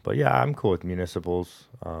well. But yeah, I'm cool with Municipals.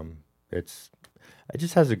 It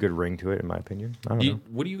just has a good ring to it, in my opinion. I don't know.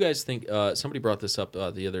 What do you guys think? Somebody brought this up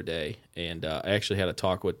the other day, and I actually had a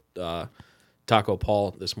talk with Taco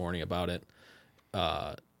Paul this morning about it.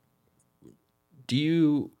 What do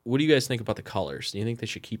you guys think about the colors? Do you think they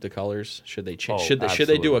should keep the colors? Should they change? Should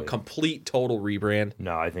they do a complete total rebrand?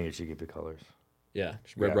 No, I think it should keep the colors. Yeah,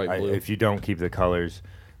 red, white, blue. If you don't keep the colors,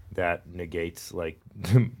 that negates like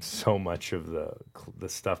so much of the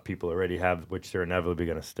stuff people already have, which they're inevitably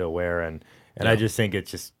going to still wear, and I just think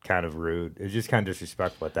it's just kind of rude. It's just kind of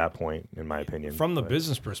disrespectful at that point, in my opinion. From the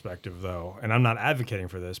business perspective, though, and I'm not advocating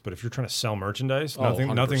for this, but if you're trying to sell merchandise, nothing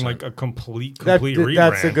 100%. like a complete rebrand.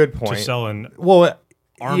 That's a good point. To sell an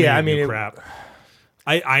army of new crap.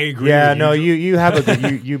 I agree. Yeah, with no, you have a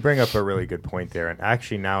good, you bring up a really good point there, and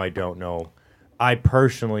actually now I don't know. I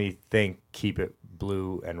personally think keep it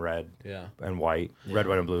blue and red, and white, red,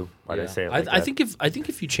 white, and blue. Why did I say it like that? I think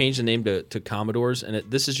if you change the name to Commodores, and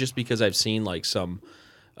this is just because I've seen like some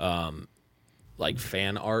like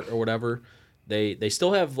fan art or whatever, They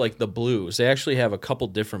still have like the blues. They actually have a couple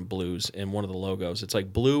different blues in one of the logos. It's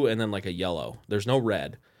like blue and then like a yellow. There's no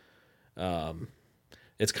red.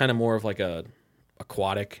 It's kind of more of like a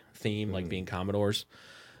aquatic theme, like being Commodores.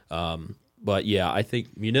 But yeah, I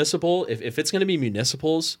think municipal. If it's going to be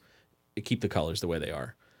municipals, keep the colors the way they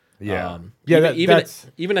are. Yeah,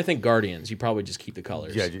 even I think Guardians, you probably just keep the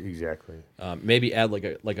colors. Yeah, exactly. Maybe add like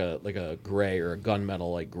a gray or a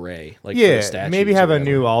gunmetal like gray. Like maybe have a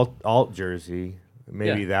new alt jersey.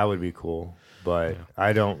 Maybe that would be cool. But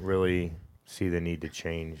I don't really see the need to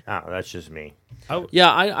change. That's just me.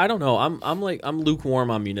 I don't know. I'm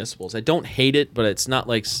lukewarm on municipals. I don't hate it, but it's not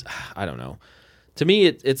like I don't know. To me,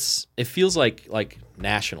 it feels like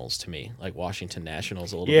Nationals to me, like Washington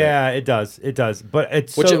Nationals a little bit. Yeah, it does. But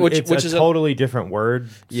it's a totally different word,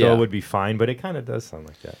 so it would be fine. But it kind of does sound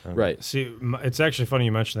like that. Right. See, it's actually funny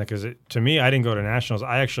you mentioned that because to me, I didn't go to Nationals.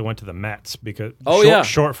 I actually went to the Mets because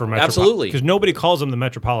short for Metropolitan. Absolutely. Because nobody calls them the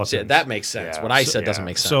Metropolitans. Yeah, that makes sense. What I said doesn't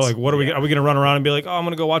make sense. So like, what are we going to run around and be like, oh, I'm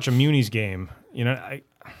going to go watch a Munis game? You know, I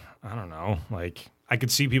don't know, like. I could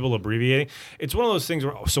see people abbreviating. It's one of those things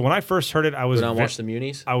where, so when I first heard it, I was watch the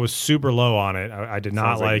Munis. I was super low on it. I did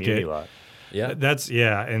not like it.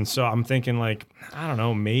 Yeah, and so I'm thinking like, I don't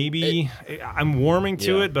know, maybe I'm warming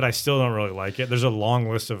to it, but I still don't really like it. There's a long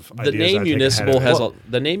list of ideas. The name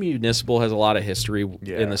Municipal has a lot of history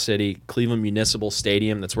in the city. Cleveland Municipal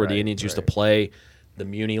Stadium. That's where the Indians used to play. The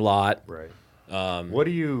Muni lot. Right. What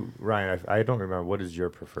do you, Ryan? I don't remember. What is your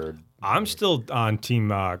preferred? I'm still on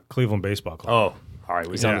team Cleveland Baseball Club. Oh. All right,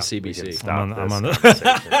 he's on the CBC. I'm on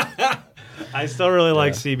the. I still really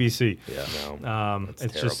like CBC. Yeah, no,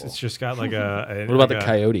 it's just got like a. What about the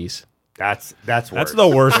Coyotes? That's worse. That's the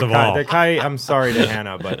worst of all. I'm sorry to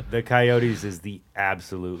Hannah, but the Coyotes is the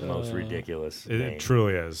absolute most ridiculous. It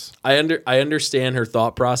truly is. I understand her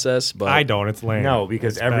thought process, but I don't. It's lame. No,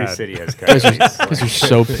 because every city has Coyotes. Because you're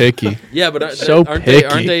so picky. Yeah, but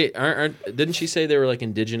aren't didn't she say they were like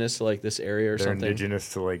indigenous to like this area or They're something?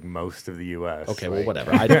 Indigenous to like most of the U.S. Okay, well,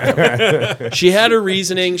 whatever. I don't know. She had her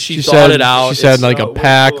reasoning. She thought it out. She said like a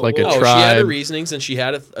pack, like a tribe. She had her reasonings, and she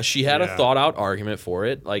had a thought out argument for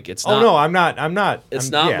it. Like it's not. Oh no, I'm not. It's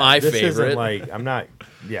not my favorite. Isn't like I'm not.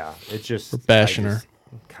 Yeah, it's just we're bashing her.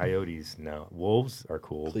 Coyotes, no. Wolves are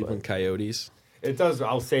cool. Cleveland Coyotes. It does.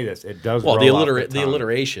 I'll say this. It does. Well, roll the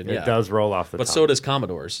alliteration. It does roll off the tongue. But so does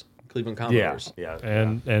Commodores. Cleveland Commodores. Yeah.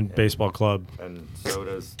 And baseball club. And so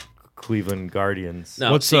does Cleveland Guardians.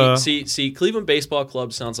 No, see, Cleveland Baseball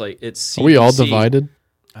Club sounds like it's. CBC. Are we all divided?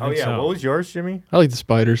 Oh yeah. So. What was yours, Jimmy? I like the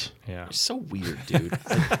Spiders. Yeah. You're so weird, dude.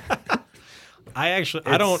 I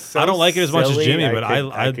don't like it as much as Jimmy, but I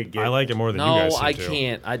like it more than you guys. No, I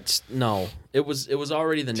can't. No. It was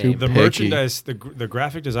already the name. The merchandise, the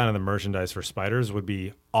graphic design of the merchandise for Spiders would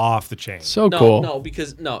be off the chain. So cool.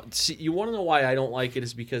 See, you want to know why I don't like it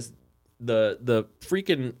is because the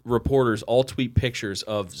freaking reporters all tweet pictures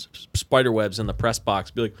of spider webs in the press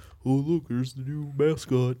box, be like, "Oh look, there's the new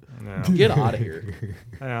mascot." No. Get out of here.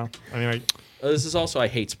 Yeah, I mean, this is also I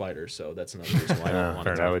hate spiders, so that's another reason why I don't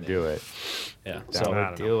want to. I would do it. Yeah, I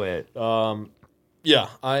would do it. Yeah,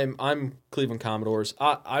 I'm Cleveland Commodores.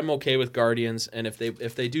 I'm okay with Guardians, and if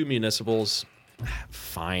they do municipals,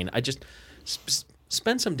 fine. I just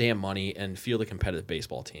spend some damn money and field a competitive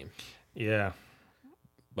baseball team. Yeah.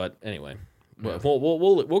 But anyway,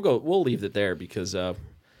 we'll leave it there because there's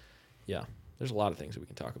a lot of things that we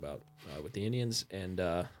can talk about with the Indians and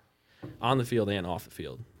on the field and off the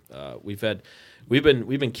field. We've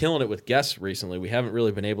been killing it with guests recently. We haven't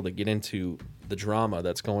really been able to get into the drama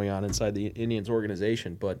that's going on inside the Indians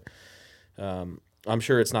organization, but I'm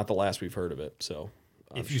sure it's not the last we've heard of it. So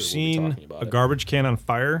if you've seen a garbage can on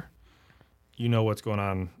fire, you know what's going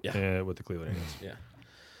on with the Cleveland Indians. Yeah.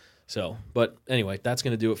 So, but anyway, that's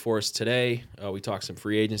going to do it for us today. We talked some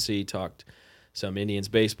free agency, talked some Indians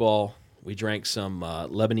baseball. We drank some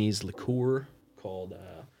Lebanese liqueur called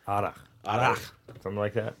Arak. Something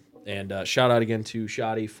like that. And shout out again to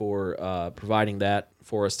Shadi for providing that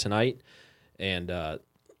for us tonight. And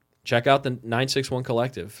check out the 961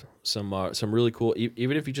 Collective. Some really cool,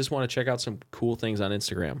 even if you just want to check out some cool things on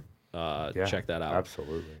Instagram. Check that out.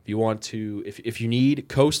 Absolutely. If you want to, if you need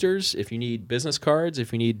coasters, if you need business cards,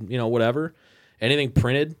 if you need whatever, anything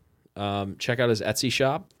printed, check out his Etsy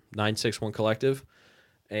shop, 961 Collective,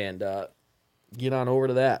 and get on over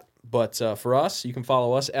to that. But for us, you can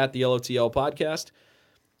follow us at the LOTL Podcast,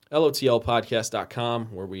 lotlpodcast.com,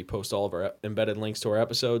 where we post all of our embedded links to our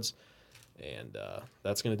episodes, and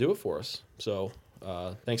that's going to do it for us. So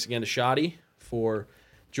thanks again to Shadi for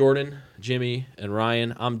Jordan, Jimmy, and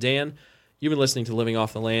Ryan. I'm Dan. You've been listening to Living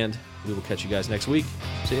Off the Land. We will catch you guys next week.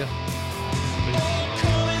 See ya.